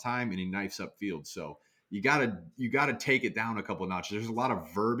throws it on time, and he knifes upfield. So you gotta take it down a couple of notches. There's a lot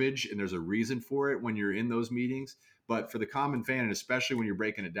of verbiage, and there's a reason for it when you're in those meetings. But for the common fan, and especially when you're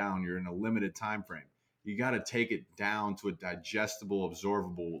breaking it down, you're in a limited time frame. You got to take it down to a digestible,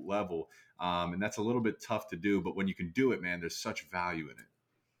 absorbable level, and that's a little bit tough to do. But when you can do it, man, there's such value in it.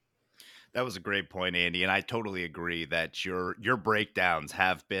 That was a great point, Andy, and I totally agree that your breakdowns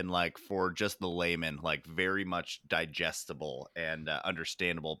have been, like, for just the layman, like, very much digestible and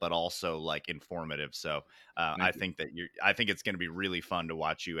understandable, but also like informative. So I think it's going to be really fun to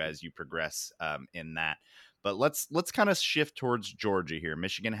watch you as you progress in that. But let's kind of shift towards Georgia here.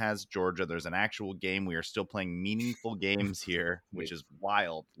 Michigan has Georgia. There's an actual game. We are still playing meaningful games here, which is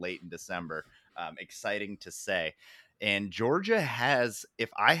wild, late in December. Exciting to say. And Georgia has, if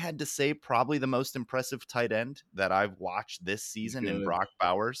I had to say, probably the most impressive tight end that I've watched this season in Brock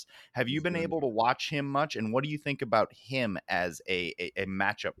Bowers. Have you been able to watch him much? And what do you think about him as a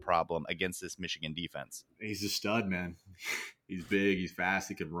matchup problem against this Michigan defense? He's a stud, man. He's big. He's fast.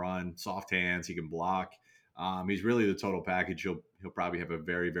 He can run. Soft hands. He can block. He's really the total package. He'll probably have a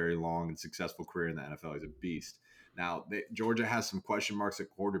very, very long and successful career in the NFL. He's a beast. Now, Georgia has some question marks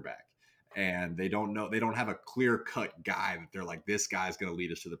at quarterback. And they don't have a clear-cut guy that they're like, this guy's going to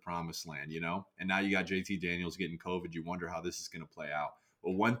lead us to the promised land, And now you got JT Daniels getting COVID. You wonder how this is going to play out.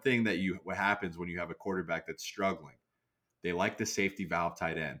 Well, one thing what happens when you have a quarterback that's struggling, they like the safety valve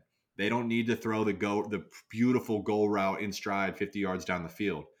tight end. They don't need to throw the beautiful goal route in stride 50 yards down the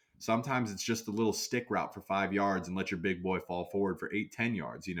field. Sometimes it's just a little stick route for 5 yards and let your big boy fall forward for 8, 10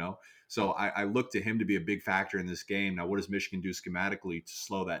 yards, you know? So I look to him to be a big factor in this game. Now, what does Michigan do schematically to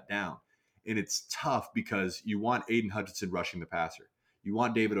slow that down? And it's tough because you want Aiden Hutchinson rushing the passer. You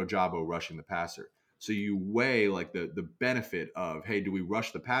want David Ojabo rushing the passer. So you weigh like the benefit of, hey, do we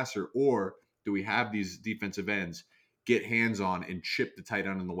rush the passer, or do we have these defensive ends get hands on and chip the tight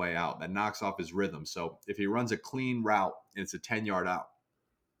end on the way out? That knocks off his rhythm. So if he runs a clean route and it's a 10-yard out,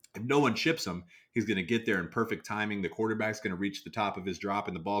 if no one chips him, he's going to get there in perfect timing. The quarterback's going to reach the top of his drop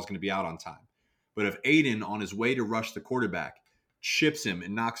and the ball's going to be out on time. But if Aiden, on his way to rush the quarterback, chips him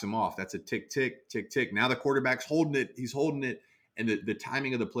and knocks him off, that's a tick, tick, tick, tick. Now the quarterback's holding it. He's holding it. And the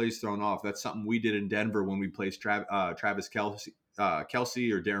timing of the play is thrown off. That's something we did in Denver when we placed Travis Kelsey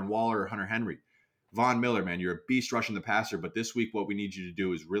or Darren Waller or Hunter Henry. Von Miller, man, you're a beast rushing the passer. But this week, what we need you to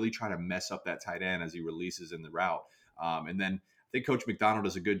do is really try to mess up that tight end as he releases in the route. And then I think Coach McDonald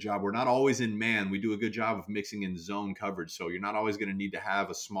does a good job. We're not always in man. We do a good job of mixing in zone coverage. So you're not always going to need to have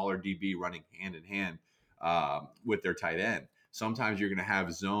a smaller DB running hand in hand with their tight end. Sometimes you're going to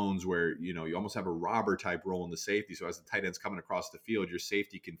have zones where, you know, you almost have a robber type role in the safety. So as the tight end's coming across the field, your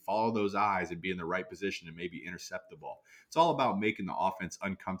safety can follow those eyes and be in the right position and maybe intercept the ball. It's all about making the offense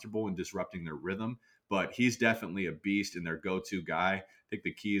uncomfortable and disrupting their rhythm. But he's definitely a beast and their go-to guy. I think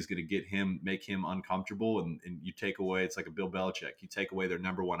the key is going to make him uncomfortable. And you take away, it's like a Bill Belichick. You take away their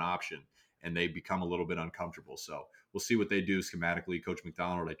number one option and they become a little bit uncomfortable. So we'll see what they do schematically. Coach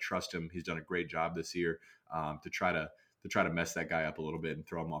McDonald, I trust him. He's done a great job this year to try to mess that guy up a little bit and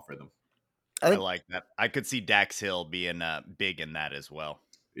throw him off rhythm. I like that. I could see Dax Hill being big in that as well.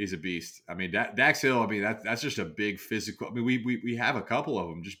 He's a beast. I mean, Dax Hill, I mean, that's just a big physical. I mean, we have a couple of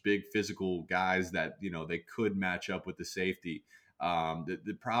them, just big physical guys that, you know, they could match up with the safety.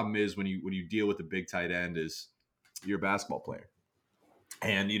 The problem is when you deal with the big tight end is you're a basketball player.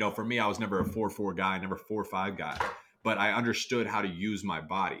 And, you know, for me, I was never a 4-4 guy, never 4-5 guy, but I understood how to use my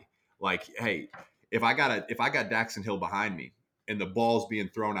body. Like, hey, if I got Daxon Hill behind me and the ball's being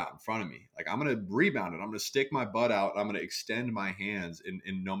thrown out in front of me, like, I'm going to rebound it. I'm going to stick my butt out. I'm going to extend my hands. And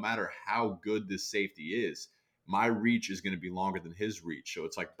no matter how good this safety is, my reach is going to be longer than his reach. So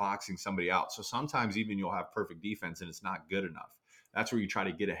it's like boxing somebody out. So sometimes even you'll have perfect defense and it's not good enough. That's where you try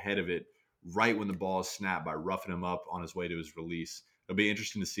to get ahead of it right when the ball is snapped by roughing him up on his way to his release. It'll be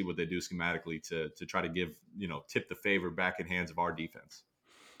interesting to see what they do schematically to try to give, you know, tip the favor back in hands of our defense.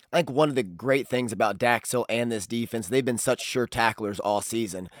 I think one of the great things about Dax Hill and this defense, they've been such sure tacklers all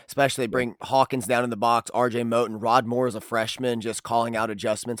season, especially bring Hawkins down in the box, RJ Moten, Rod Moore as a freshman, just calling out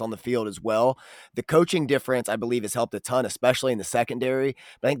adjustments on the field as well. The coaching difference, I believe, has helped a ton, especially in the secondary.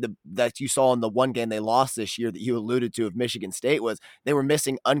 But I think that you saw in the one game they lost this year that you alluded to of Michigan State was they were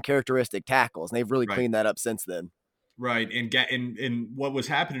missing uncharacteristic tackles, and they've really cleaned that up since then. Right, and what was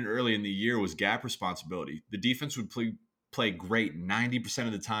happening early in the year was gap responsibility. The defense would play great 90%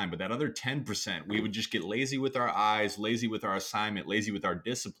 of the time, but that other 10%, we would just get lazy with our eyes, lazy with our assignment, lazy with our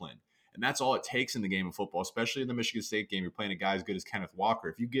discipline. And that's all it takes in the game of football, especially in the Michigan State game. You're playing a guy as good as Kenneth Walker.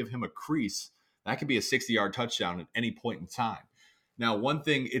 If you give him a crease, that could be a 60-yard touchdown at any point in time. Now, one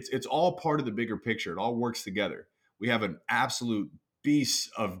thing, it's all part of the bigger picture. It all works together. We have an absolute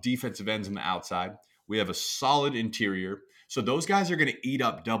beast of defensive ends on the outside. We have a solid interior. So those guys are going to eat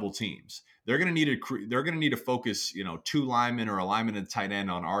up double teams. They're going to need to focus, you know, 2 linemen or a lineman and tight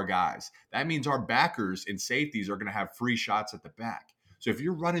end on our guys. That means our backers and safeties are going to have free shots at the back. So if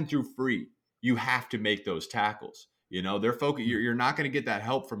you're running through free, you have to make those tackles. You know, they're focused. You're not going to get that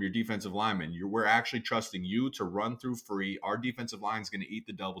help from your defensive linemen. We're actually trusting you to run through free. Our defensive line is going to eat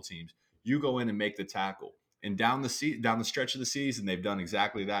the double teams. You go in and make the tackle. And down the stretch of the season, they've done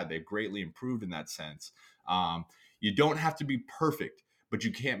exactly that. They've greatly improved in that sense. You don't have to be perfect, but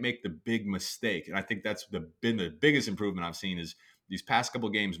you can't make the big mistake. And I think that's been the biggest improvement I've seen is these past couple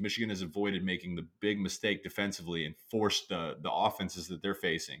of games, Michigan has avoided making the big mistake defensively and forced the offenses that they're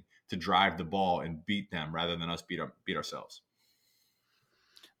facing to drive the ball and beat them rather than us beat ourselves.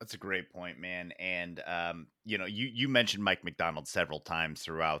 That's a great point, man. And, you know, you mentioned Mike Macdonald several times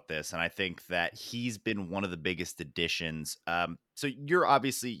throughout this, and I think that he's been one of the biggest additions. So you're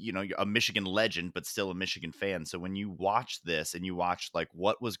obviously, you know, a Michigan legend, but still a Michigan fan. So when you watch this and you watch like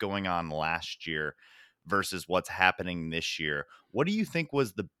what was going on last year versus what's happening this year, what do you think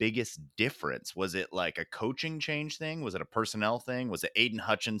was the biggest difference? Was it like a coaching change thing? Was it a personnel thing? Was it Aiden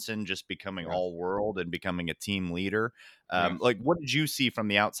Hutchinson just becoming all world and becoming a team leader? Like, what did you see from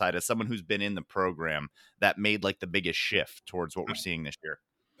the outside as someone who's been in the program that made like the biggest shift towards what we're seeing this year?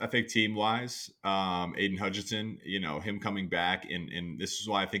 I think team wise, Aiden Hutchinson, you know, him coming back and this is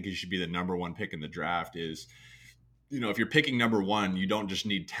why I think he should be the number 1 pick in the draft is if you're picking number one, you don't just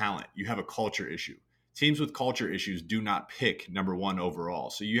need talent. You have a culture issue. Teams with culture issues do not pick number one overall.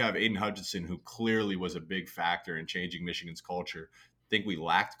 So you have Aiden Hutchinson, who clearly was a big factor in changing Michigan's culture. I think we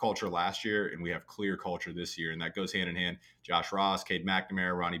lacked culture last year, and we have clear culture this year, and that goes hand in hand. Josh Ross, Cade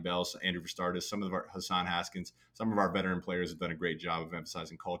McNamara, Ronnie Bell, Andrew Vistardis, some of our Hassan Haskins, some of our veteran players have done a great job of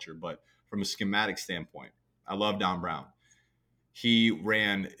emphasizing culture. But from a schematic standpoint, I love Don Brown. He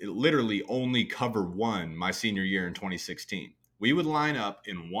ran literally only cover one my senior year in 2016. We would line up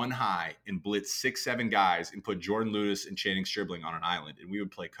in one high and blitz 6-7 guys and put Jordan Ludus and Channing Stribling on an island, and we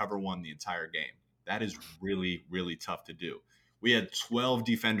would play cover one the entire game. That is really, really tough to do. We had 12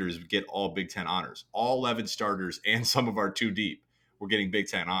 defenders get all Big Ten honors. All 11 starters and some of our 2 deep were getting Big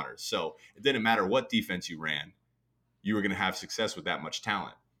Ten honors. So it didn't matter what defense you ran, you were going to have success with that much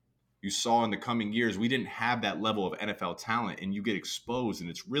talent. You saw in the coming years, we didn't have that level of NFL talent, and you get exposed,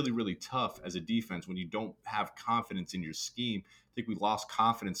 and it's really, really tough as a defense when you don't have confidence in your scheme. I think we lost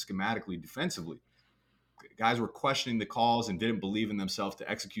confidence schematically defensively. Guys were questioning the calls and didn't believe in themselves to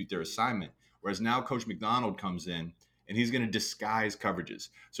execute their assignment, whereas now Coach McDonald comes in, and he's going to disguise coverages.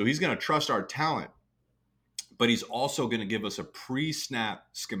 So he's going to trust our talent, but he's also going to give us a pre-snap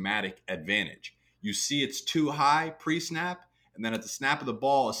schematic advantage. You see it's too high pre-snap, and then at the snap of the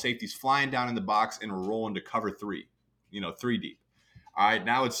ball, a safety's flying down in the box and we're rolling to cover 3, 3 deep. All right,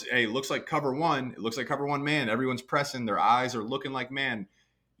 now it looks like cover one. It looks like cover one man. Everyone's pressing. Their eyes are looking like man.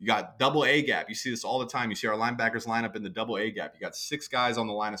 You got double A gap. You see this all the time. You see our linebackers line up in the double A gap. You got 6 guys on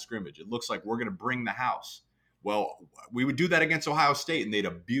the line of scrimmage. It looks like we're going to bring the house. Well, we would do that against Ohio State, and they'd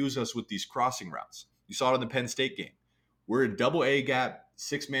abuse us with these crossing routes. You saw it in the Penn State game. We're in double A gap,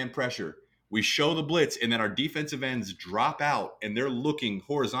 6-man pressure. We show the blitz, and then our defensive ends drop out, and they're looking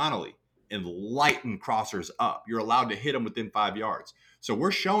horizontally and lighten crossers up. You're allowed to hit them within 5 yards. So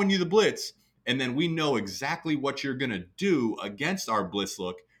we're showing you the blitz, and then we know exactly what you're going to do against our blitz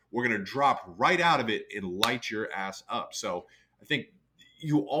look. We're going to drop right out of it and light your ass up. So I think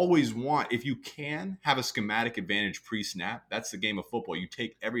you always want, if you can, have a schematic advantage pre-snap. That's the game of football. You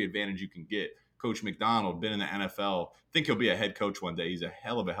take every advantage you can get. Coach McDonald, been in the NFL. I think he'll be a head coach one day. He's a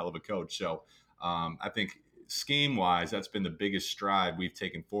hell of a coach. So I think scheme-wise, that's been the biggest stride we've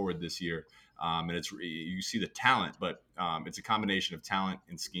taken forward this year. And it's you see the talent, but it's a combination of talent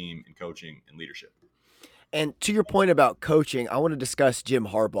and scheme and coaching and leadership. And to your point about coaching, I want to discuss Jim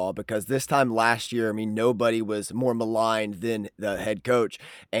Harbaugh, because this time last year, nobody was more maligned than the head coach,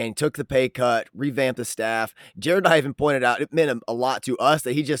 and took the pay cut, revamped the staff. Jared and I even pointed out it meant a lot to us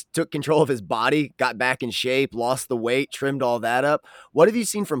that he just took control of his body, got back in shape, lost the weight, trimmed all that up. What have you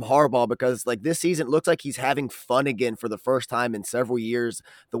seen from Harbaugh? Because this season, it looks like he's having fun again for the first time in several years.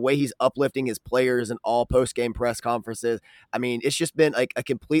 The way he's uplifting his players in all post-game press conferences. It's just been a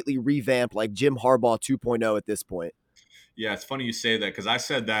completely revamped Jim Harbaugh 2.0 at this point. Yeah, it's funny you say that, because I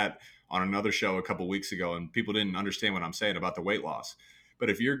said that on another show a couple weeks ago, and people didn't understand what I'm saying about the weight loss. But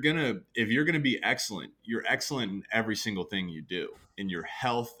if you're gonna be excellent, you're excellent in every single thing you do, in your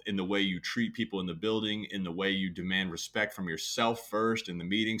health, in the way you treat people in the building, in the way you demand respect from yourself first in the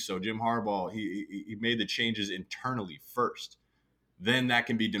meeting. So Jim Harbaugh, he made the changes internally first. Then that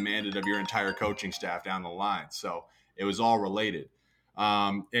can be demanded of your entire coaching staff down the line. So it was all related.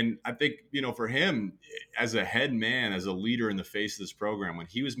 And I think, for him as a head man, as a leader in the face of this program, when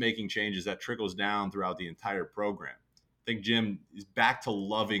he was making changes, that trickles down throughout the entire program. I think Jim is back to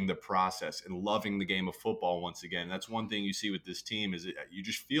loving the process and loving the game of football once again. That's one thing you see with this team, is you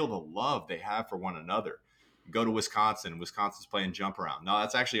just feel the love they have for one another. You go to Wisconsin, Wisconsin's playing jump around. No,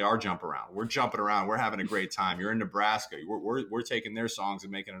 that's actually our jump around. We're jumping around. We're having a great time. You're in Nebraska. We're taking their songs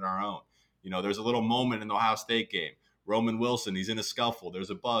and making it our own. There's a little moment in the Ohio State game. Roman Wilson, he's in a scuffle. There's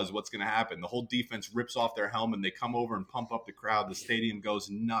a buzz. What's going to happen? The whole defense rips off their helmet, and they come over and pump up the crowd. The stadium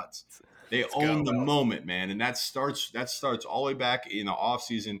goes nuts. They own the moment, man. And that starts all the way back in the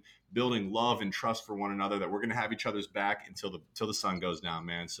offseason, building love and trust for one another, that we're going to have each other's back until the sun goes down,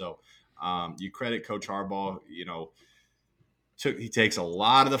 man. So you credit Coach Harbaugh. He takes a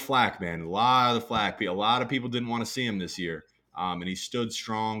lot of the flack, man. A lot of the flack. A lot of people didn't want to see him this year. And he stood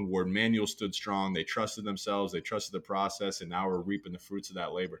strong. Ward Manuel stood strong. They trusted themselves. They trusted the process, and now we're reaping the fruits of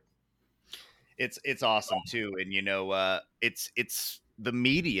that labor. It's awesome too, and it's the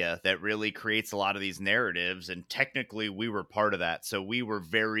media that really creates a lot of these narratives, and technically we were part of that. So we were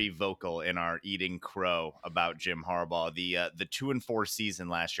very vocal in our eating crow about Jim Harbaugh. The 2-4 season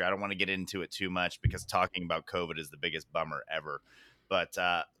last year. I don't want to get into it too much, because talking about COVID is the biggest bummer ever.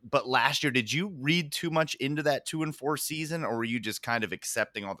 But last year, did you read too much into that 2-4 season, or were you just kind of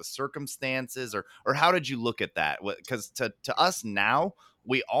accepting all the circumstances, or how did you look at that? Because to us now,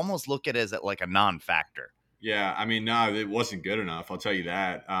 we almost look at it as like a non-factor. Yeah, I mean, no, it wasn't good enough. I'll tell you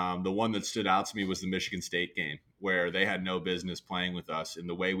that. The one that stood out to me was the Michigan State game where they had no business playing with us. And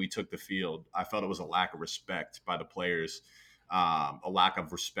the way we took the field, I felt it was a lack of respect by the players, a lack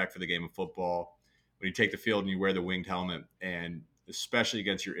of respect for the game of football. When you take the field and you wear the winged helmet, and especially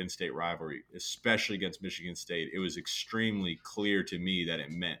against your in-state rivalry, especially against Michigan State, it was extremely clear to me that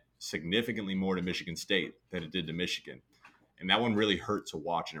it meant significantly more to Michigan State than it did to Michigan. And that one really hurt to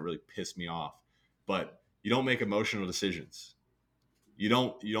watch, and it really pissed me off. But you don't make emotional decisions. You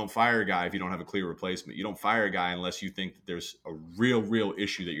don't fire a guy if you don't have a clear replacement. You don't fire a guy unless you think that there's a real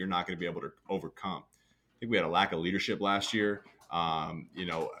issue that you're not going to be able to overcome. I think we had a lack of leadership last year.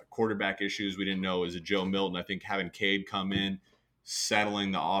 Quarterback issues. We didn't know, is it Joe Milton? I think having Cade come in,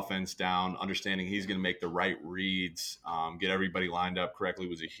 settling the offense down, understanding he's going to make the right reads, get everybody lined up correctly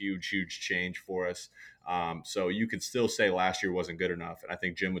was a huge change for us. So you could still say last year wasn't good enough. And I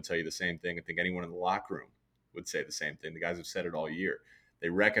think Jim would tell you the same thing. I think anyone in the locker room would say the same thing. The guys have said it all year. They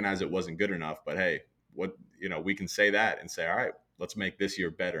recognize it wasn't good enough, but hey, we can say that and say, all right, let's make this year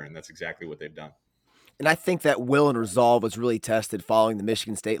better. And that's exactly what they've done. And I think that will and resolve was really tested following the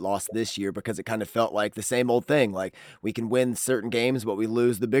Michigan State loss this year, because it kind of felt like the same old thing. Like, we can win certain games, but we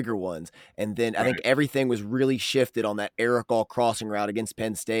lose the bigger ones. And then I think everything was really shifted on that Eric All crossing route against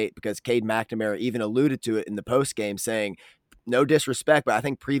Penn State, because Cade McNamara even alluded to it in the post game, saying, no disrespect, but I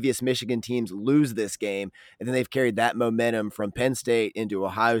think previous Michigan teams lose this game. And then they've carried that momentum from Penn State into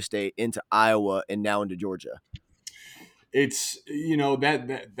Ohio State, into Iowa, and now into Georgia. It's,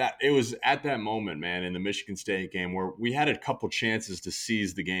 that it was at that moment, man, in the Michigan State game where we had a couple chances to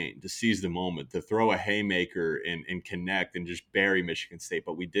seize the game, to seize the moment, to throw a haymaker and connect and just bury Michigan State,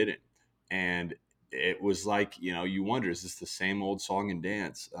 but we didn't. And it was like, you wonder, is this the same old song and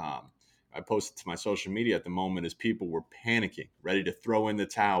dance? I posted to my social media at the moment as people were panicking, ready to throw in the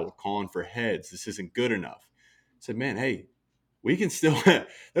towel, calling for heads. This isn't good enough. I said, man, hey, we can still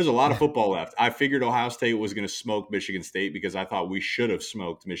 – there's a lot of football left. I figured Ohio State was going to smoke Michigan State because I thought we should have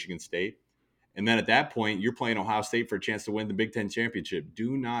smoked Michigan State. And then at that point, you're playing Ohio State for a chance to win the Big Ten championship.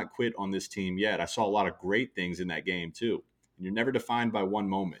 Do not quit on this team yet. I saw a lot of great things in that game too. And you're never defined by one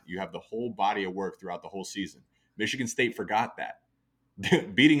moment. You have the whole body of work throughout the whole season. Michigan State forgot that.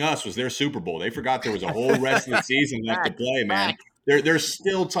 Beating us was their Super Bowl. They forgot there was a whole rest of the season left to play, man. They're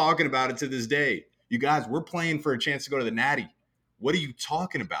still talking about it to this day. You guys, we're playing for a chance to go to the Natty. What are you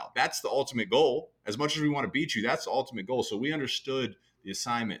talking about? That's the ultimate goal. As much as we want to beat you, that's the ultimate goal. So we understood the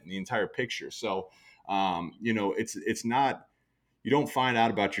assignment and the entire picture. So, it's not – you don't find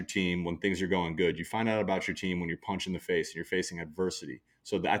out about your team when things are going good. You find out about your team when you're punched in the face and you're facing adversity.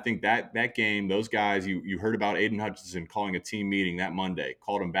 So I think that game, those guys, you heard about Aiden Hutchinson calling a team meeting that Monday,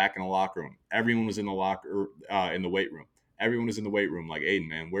 called them back in the locker room. Everyone was in the weight room. Everyone was in the weight room like, Aiden,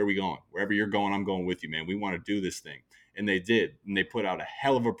 man, where are we going? Wherever you're going, I'm going with you, man. We want to do this thing. And they did. And they put out a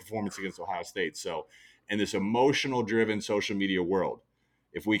hell of a performance against Ohio State. So in this emotional-driven social media world,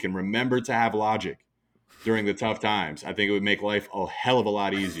 if we can remember to have logic during the tough times, I think it would make life a hell of a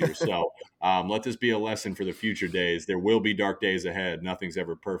lot easier. So let this be a lesson for the future days. There will be dark days ahead. Nothing's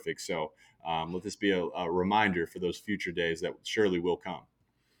ever perfect. So let this be a reminder for those future days that surely will come.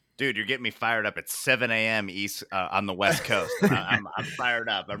 Dude, you're getting me fired up. It's 7 a.m. East on the West Coast. I'm fired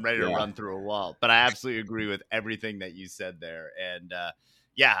up. I'm ready to run through a wall. But I absolutely agree with everything that you said there. And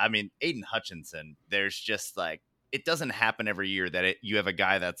Aiden Hutchinson, there's just like, it doesn't happen every year that you have a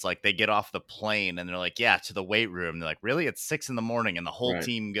guy that's like, they get off the plane and they're like, yeah, to the weight room. They're like, really? It's 6 a.m. and the whole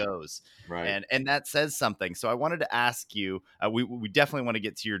team goes. Right. And that says something. So I wanted to ask you, we definitely want to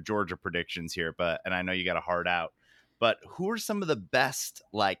get to your Georgia predictions here, and I know you got a hard out. But who are some of the best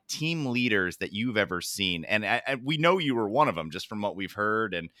like team leaders that you've ever seen? And we know you were one of them just from what we've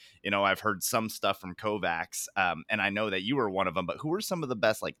heard. And, I've heard some stuff from Kovacs and I know that you were one of them. But who are some of the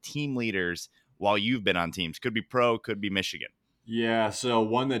best like team leaders while you've been on teams? Could be pro, could be Michigan. Yeah, so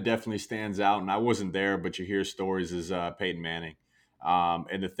one that definitely stands out, and I wasn't there, but you hear stories, is Peyton Manning.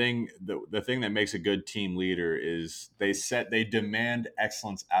 And the thing that makes a good team leader is they demand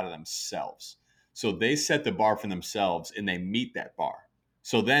excellence out of themselves. So they set the bar for themselves and they meet that bar.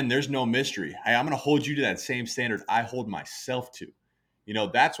 So then there's no mystery. Hey, I'm going to hold you to that same standard I hold myself to.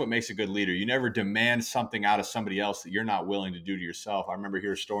 That's what makes a good leader. You never demand something out of somebody else that you're not willing to do to yourself. I remember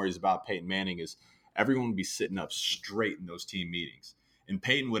hearing stories about Peyton Manning is everyone would be sitting up straight in those team meetings. And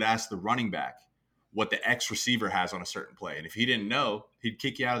Peyton would ask the running back what the X receiver has on a certain play. And if he didn't know, he'd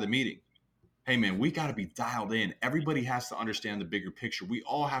kick you out of the meeting. Hey, man, we got to be dialed in. Everybody has to understand the bigger picture. We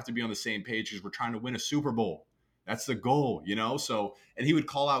all have to be on the same page because we're trying to win a Super Bowl. That's the goal, So, and he would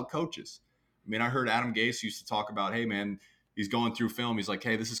call out coaches. I mean, I heard Adam Gase used to talk about, hey, man, he's going through film. He's like,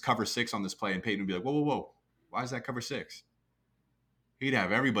 hey, this is cover 6 on this play. And Peyton would be like, whoa. Why is that cover 6? He'd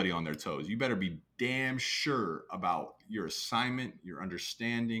have everybody on their toes. You better be damn sure about your assignment, your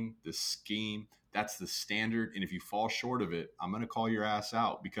understanding, the scheme. That's the standard. And if you fall short of it, I'm going to call your ass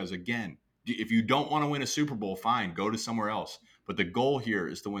out because, again, if you don't want to win a Super Bowl, fine, go to somewhere else. But the goal here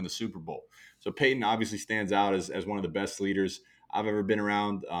is to win the Super Bowl. So Peyton obviously stands out as one of the best leaders I've ever been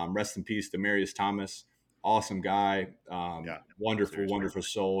around. Rest in peace, Demaryius Thomas. Awesome guy. Wonderful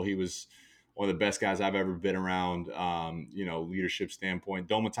soul. He was one of the best guys I've ever been around, leadership standpoint.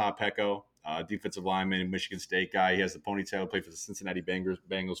 Domata Peko, defensive lineman, Michigan State guy. He has the ponytail, played for the Cincinnati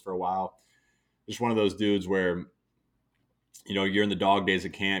Bengals for a while. Just one of those dudes where, you're in the dog days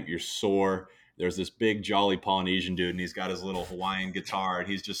of camp, you're sore. There's this big, jolly Polynesian dude, and he's got his little Hawaiian guitar, and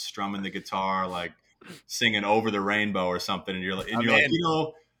he's just strumming the guitar, like singing Over the Rainbow or something. And you're like,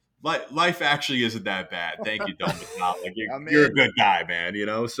 life actually isn't that bad. Thank you, Domata. Like you're a good guy, man.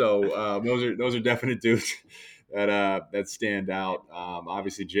 So those are definite dudes that stand out.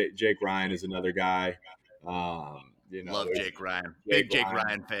 Obviously, Jake Ryan is another guy. Love Jake Ryan. Big Jake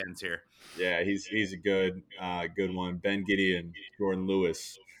Ryan fans here. Yeah, he's a good one. Ben Gideon, Jordan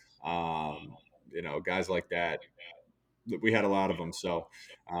Lewis, guys like that. We had a lot of them. So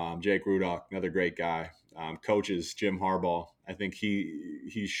Jake Rudock, another great guy. Coaches, Jim Harbaugh. I think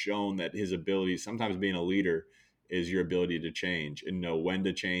he's shown that his ability, sometimes being a leader, is your ability to change and know when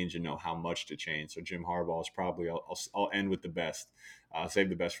to change and know how much to change. So Jim Harbaugh is probably, I'll end with the best. Save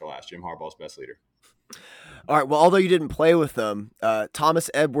the best for last. Jim Harbaugh's best leader. All right. Well, although you didn't play with them, Thomas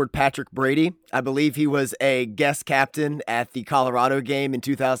Edward Patrick Brady, I believe he was a guest captain at the Colorado game in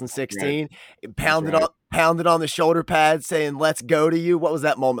 2016. Right. Pounded on the shoulder pad saying, "Let's go" to you. What was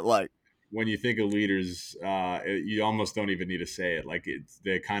that moment like? When you think of leaders, you almost don't even need to say it. Like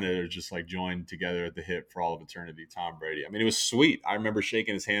they kind of are just like joined together at the hip for all of eternity. Tom Brady. I mean, it was sweet. I remember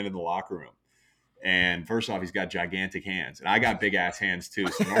shaking his hand in the locker room. And first off, he's got gigantic hands, and I got big ass hands too.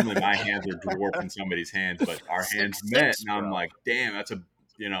 So normally my hands are dwarfing somebody's hands, but our hands met, and I'm like, damn, that's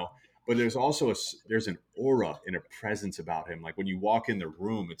But there's also there's an aura and a presence about him. Like when you walk in the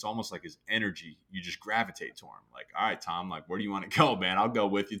room, it's almost like his energy. You just gravitate to him. Like, all right, Tom, like, where do you want to go, man? I'll go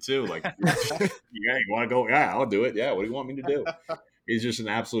with you too. Like, yeah, you want to go? Yeah, I'll do it. Yeah, what do you want me to do? He's just an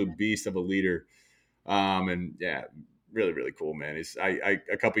absolute beast of a leader. And yeah. Really, really cool, man.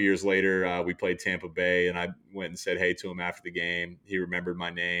 A couple years later, we played Tampa Bay, and I went and said hey to him after the game. He remembered my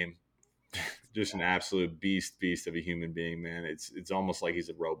name. Just an absolute beast of a human being, man. It's almost like he's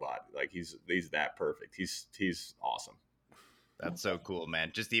a robot. Like he's that perfect. He's awesome. That's so cool, man.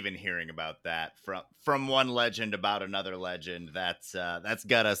 Just even hearing about that from one legend about another legend, that's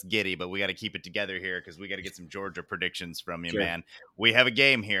got us giddy, but we got to keep it together here because we got to get some Georgia predictions from you, sure. Man. We have a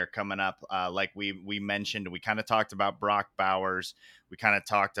game here coming up. Like we mentioned, we kind of talked about Brock Bowers. We kind of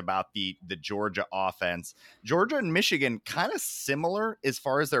talked about the Georgia offense. Georgia and Michigan kind of similar as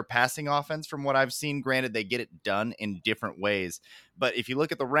far as their passing offense from what I've seen. Granted, they get it done in different ways. But if you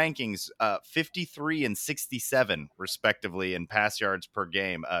look at the rankings, 53 and 67, respectively, in pass yards per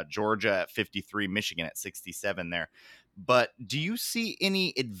game. Georgia at 53, Michigan at 67 there. But do you see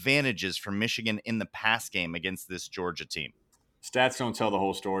any advantages for Michigan in the pass game against this Georgia team? Stats don't tell the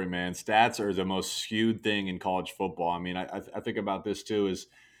whole story, man. Stats are the most skewed thing in college football. I mean, I think about this too is,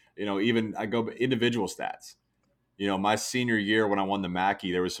 even I go individual stats. My senior year when I won the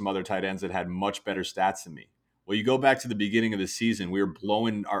Mackey, there was some other tight ends that had much better stats than me. Well, you go back to the beginning of the season, we were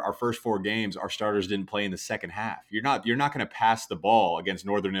blowing our first 4 games. Our starters didn't play in the second half. You're not going to pass the ball against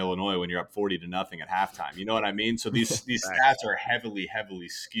Northern Illinois when you're up 40-0 at halftime. You know what I mean? So these stats are heavily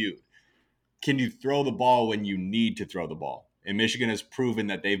skewed. Can you throw the ball when you need to throw the ball? And Michigan has proven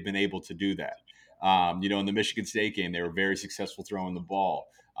that they've been able to do that. In the Michigan State game, they were very successful throwing the ball.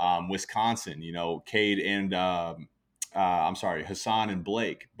 Wisconsin, Cade and Hassan and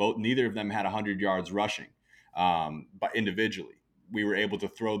Blake, neither of them had 100 yards rushing. But individually, we were able to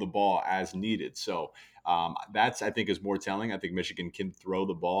throw the ball as needed. So that's, I think, is more telling. I think Michigan can throw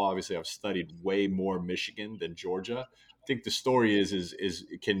the ball. Obviously, I've studied way more Michigan than Georgia. I think the story is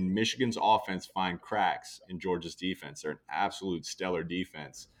can Michigan's offense find cracks in Georgia's defense? They're an absolute stellar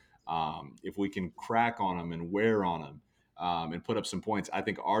defense. If we can crack on them and wear on them and put up some points, I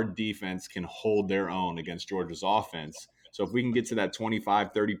think our defense can hold their own against Georgia's offense. So if we can get to that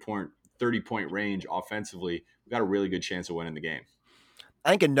 25, 30-point range offensively, we've got a really good chance of winning the game. I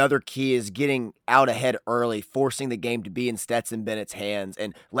think another key is getting out ahead early, forcing the game to be in Stetson Bennett's hands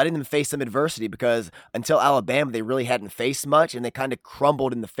and letting them face some adversity, because until Alabama, they really hadn't faced much and they kind of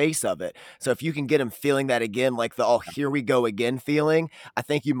crumbled in the face of it. So if you can get them feeling that again, like the, oh, here we go again feeling, I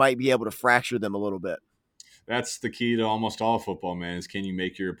think you might be able to fracture them a little bit. That's the key to almost all football, man, is can you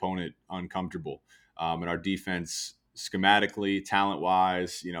make your opponent uncomfortable? And our defense, schematically,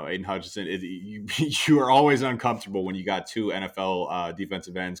 talent-wise, Aiden Hutchinson, you are always uncomfortable when you got two NFL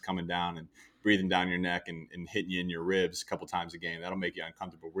defensive ends coming down and breathing down your neck and hitting you in your ribs a couple times a game. That'll make you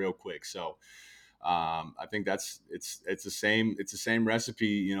uncomfortable real quick. So I think it's the same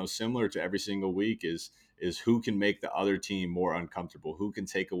recipe, similar to every single week is who can make the other team more uncomfortable, who can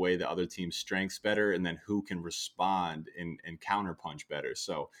take away the other team's strengths better, and then who can respond and counterpunch better.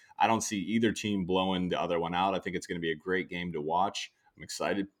 So I don't see either team blowing the other one out. I think it's going to be a great game to watch. I'm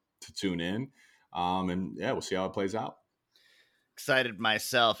excited to tune in. And yeah, we'll see how it plays out. Excited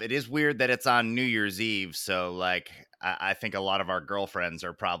myself. It is weird that it's on New Year's Eve. So like, I think a lot of our girlfriends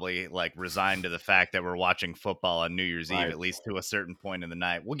are probably like resigned to the fact that we're watching football on New Year's Eve, at least to a certain point in the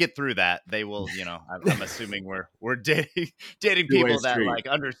night. We'll get through that. They will, I'm assuming we're dating people that like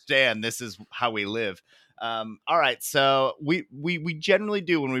understand this is how we live. All right. So we generally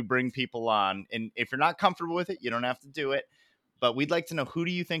do when we bring people on, and if you're not comfortable with it, you don't have to do it. But we'd like to know, who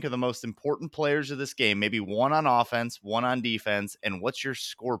do you think are the most important players of this game? Maybe one on offense, one on defense, and what's your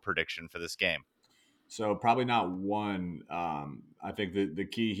score prediction for this game? So probably not one. I think the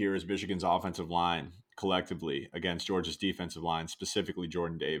key here is Michigan's offensive line collectively against Georgia's defensive line, specifically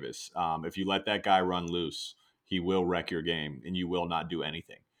Jordan Davis. If you let that guy run loose, he will wreck your game and you will not do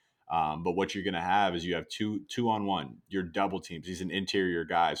anything. But what you're going to have is you have two on one. You're double teams. He's an interior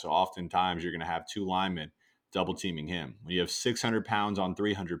guy. So oftentimes you're going to have two linemen double teaming him. When you have 600 pounds on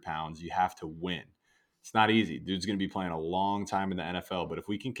 300 pounds, you have to win. It's not easy. Dude's going to be playing a long time in the NFL. But if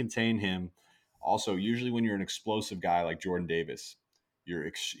we can contain him, also, usually when you're an explosive guy like Jordan Davis,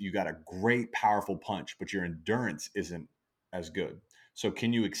 you got a great, powerful punch, but your endurance isn't as good. So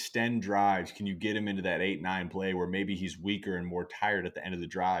can you extend drives? Can you get him into that 8-9 play where maybe he's weaker and more tired at the end of the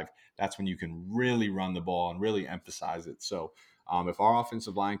drive? That's when you can really run the ball and really emphasize it. So if our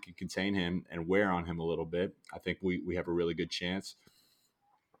offensive line can contain him and wear on him a little bit, I think we have a really good chance.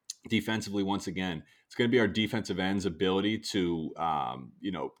 Defensively, once again, it's going to be our defensive end's ability to,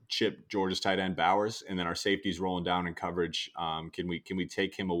 chip Georgia's tight end Bowers, and then our safeties rolling down in coverage. Can we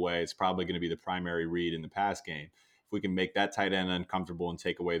take him away? It's probably going to be the primary read in the pass game. If we can make that tight end uncomfortable and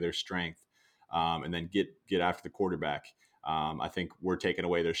take away their strength, and then get after the quarterback, I think we're taking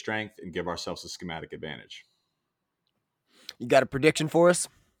away their strength and give ourselves a schematic advantage. You got a prediction for us?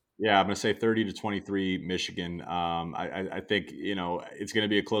 Yeah, I'm going to say 30-23 Michigan. I think, it's going to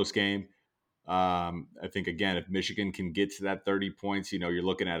be a close game. I think, again, if Michigan can get to that 30 points, you're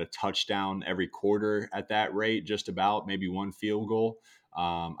looking at a touchdown every quarter at that rate, just about, maybe one field goal.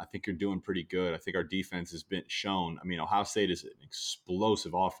 I think you're doing pretty good. I think our defense has been shown. I mean, Ohio State is an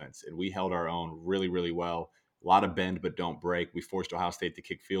explosive offense, and we held our own really, really well. A lot of bend but don't break. We forced Ohio State to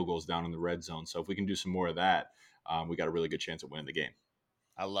kick field goals down in the red zone. So if we can do some more of that, we got a really good chance at winning the game.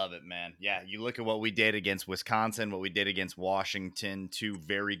 I love it, man. Yeah, you look at what we did against Wisconsin, what we did against Washington, two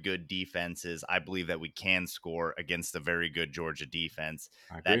very good defenses. I believe that we can score against a very good Georgia defense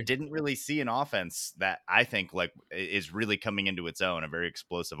that didn't really see an offense that I think like is really coming into its own, a very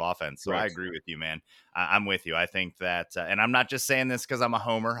explosive offense. So right. I agree with you, man. I'm with you. I think that, and I'm not just saying this because I'm a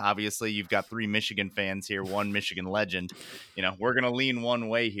homer. Obviously, you've got 3 Michigan fans here, 1 Michigan legend. We're going to lean one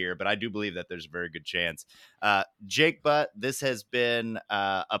way here, but I do believe that there's a very good chance. Jake Butt, this has been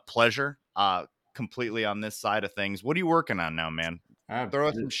a pleasure completely on this side of things. What are you working on now, man? Throw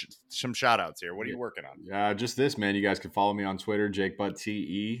us some shout outs here. What are you working on? Just this, man. You guys can follow me on Twitter, Jake Butt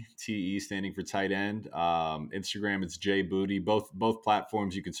TE standing for tight end. Instagram, it's Jay Booty. Both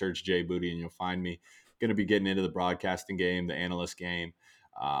platforms, you can search Jay Booty and you'll find me. Going to be getting into the broadcasting game, the analyst game,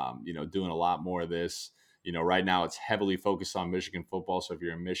 doing a lot more of this. Right now it's heavily focused on Michigan football. So if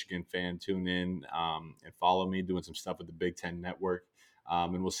you're a Michigan fan, tune in and follow me, doing some stuff with the Big Ten Network.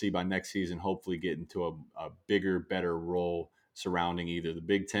 And we'll see by next season, hopefully get into a bigger, better role surrounding either the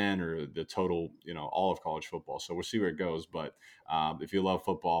Big Ten or the total, all of college football. So we'll see where it goes. But if you love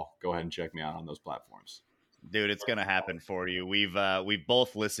football, go ahead and check me out on those platforms. Dude, it's going to happen for you. We've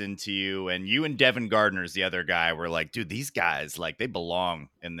both listened to you, and you and Devin Gardner's the other guy. We're like, dude, these guys, like, they belong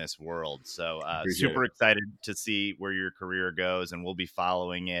in this world. So super excited to see where your career goes, and we'll be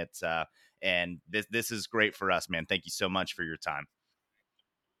following it. And this is great for us, man. Thank you so much for your time.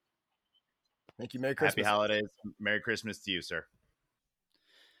 Thank you. Merry Christmas. Happy holidays. Merry Christmas to you, sir.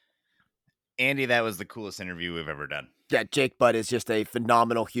 Andy, that was the coolest interview we've ever done. Yeah, Jake Butt is just a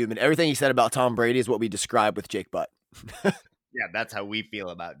phenomenal human. Everything he said about Tom Brady is what we describe with Jake Butt. Yeah, that's how we feel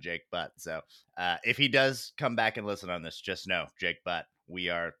about Jake Butt. So if he does come back and listen on this, just know Jake Butt, We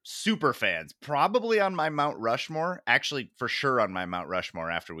are super fans. Probably on my Mount Rushmore. Actually, for sure on my Mount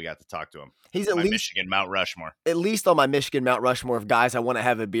Rushmore after we got to talk to him. He's my Michigan Mount Rushmore. At least on my Michigan Mount Rushmore of guys I want to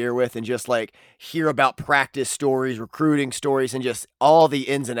have a beer with and just like hear about practice stories, recruiting stories, and just all the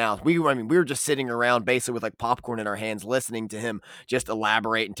ins and outs. We were just sitting around basically with like popcorn in our hands, listening to him just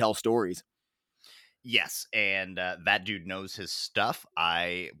elaborate and tell stories. Yes, and that dude knows his stuff.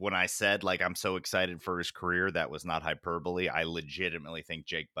 When I said like I'm so excited for his career, that was not hyperbole. I legitimately think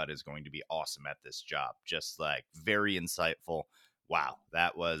Jake Butt is going to be awesome at this job. Just like very insightful. Wow,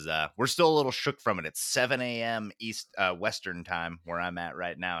 that was. We're still a little shook from it. It's 7 a.m. Western time where I'm at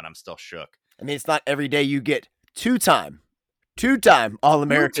right now, and I'm still shook. I mean, it's not every day you get two-time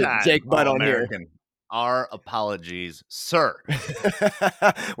All-American Jake Butt on here. Our apologies, sir.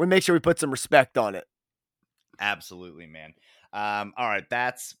 We make sure we put some respect on it. Absolutely, man. All right,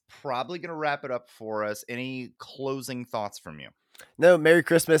 that's probably going to wrap it up for us. Any closing thoughts from you? No, Merry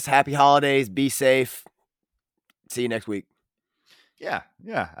Christmas, Happy Holidays, be safe. See you next week. Yeah,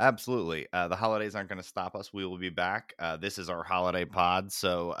 absolutely. The holidays aren't going to stop us. We will be back. This is our holiday pod,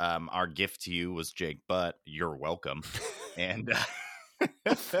 so our gift to you was Jake Butt. You're welcome. And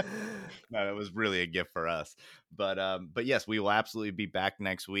no, it was really a gift for us. But yes, we will absolutely be back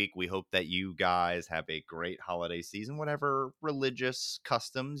next week. We hope that you guys have a great holiday season, whatever religious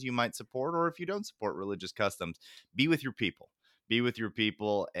customs you might support, or if you don't support religious customs, be with your people. Be with your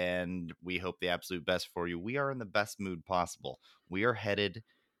people, and we hope the absolute best for you. We are in the best mood possible. We are headed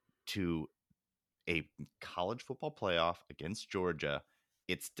to a college football playoff against Georgia.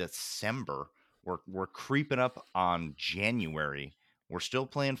 It's December. We're creeping up on January. We're still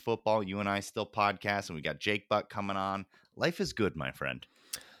playing football. You and I still podcast, and we got Jake Butt coming on. Life is good, my friend.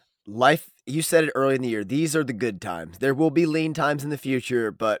 Life, you said it early in the year. These are the good times. There will be lean times in the future,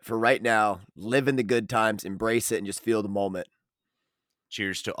 but for right now, live in the good times, embrace it, and just feel the moment.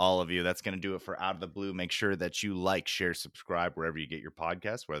 Cheers to all of you. That's going to do it for Out of the Blue. Make sure that you like, share, subscribe wherever you get your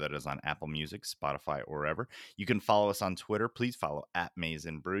podcasts, whether that is on Apple Music, Spotify, or wherever. You can follow us on Twitter. Please follow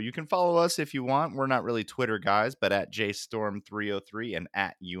 @MaizenBrew. You can follow us if you want. We're not really Twitter guys, but @JStorm303 and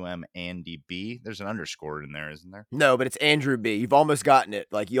 @UMAndyB. There's an underscore in there, isn't there? No, but it's Andrew B. You've almost gotten it.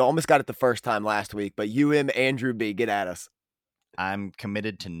 Like, you almost got it the first time last week, but Andrew B. Get at us. I'm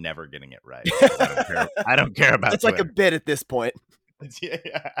committed to never getting it right. I don't care about It's Twitter. like a bit at this point. Yeah.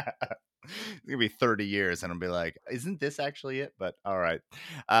 It's gonna be 30 years and I'll be like, isn't this actually it? But all right.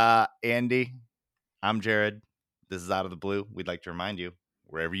 Andy, I'm Jared. This is Out of the Blue. We'd like to remind you,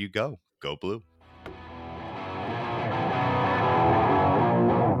 wherever you go, go blue.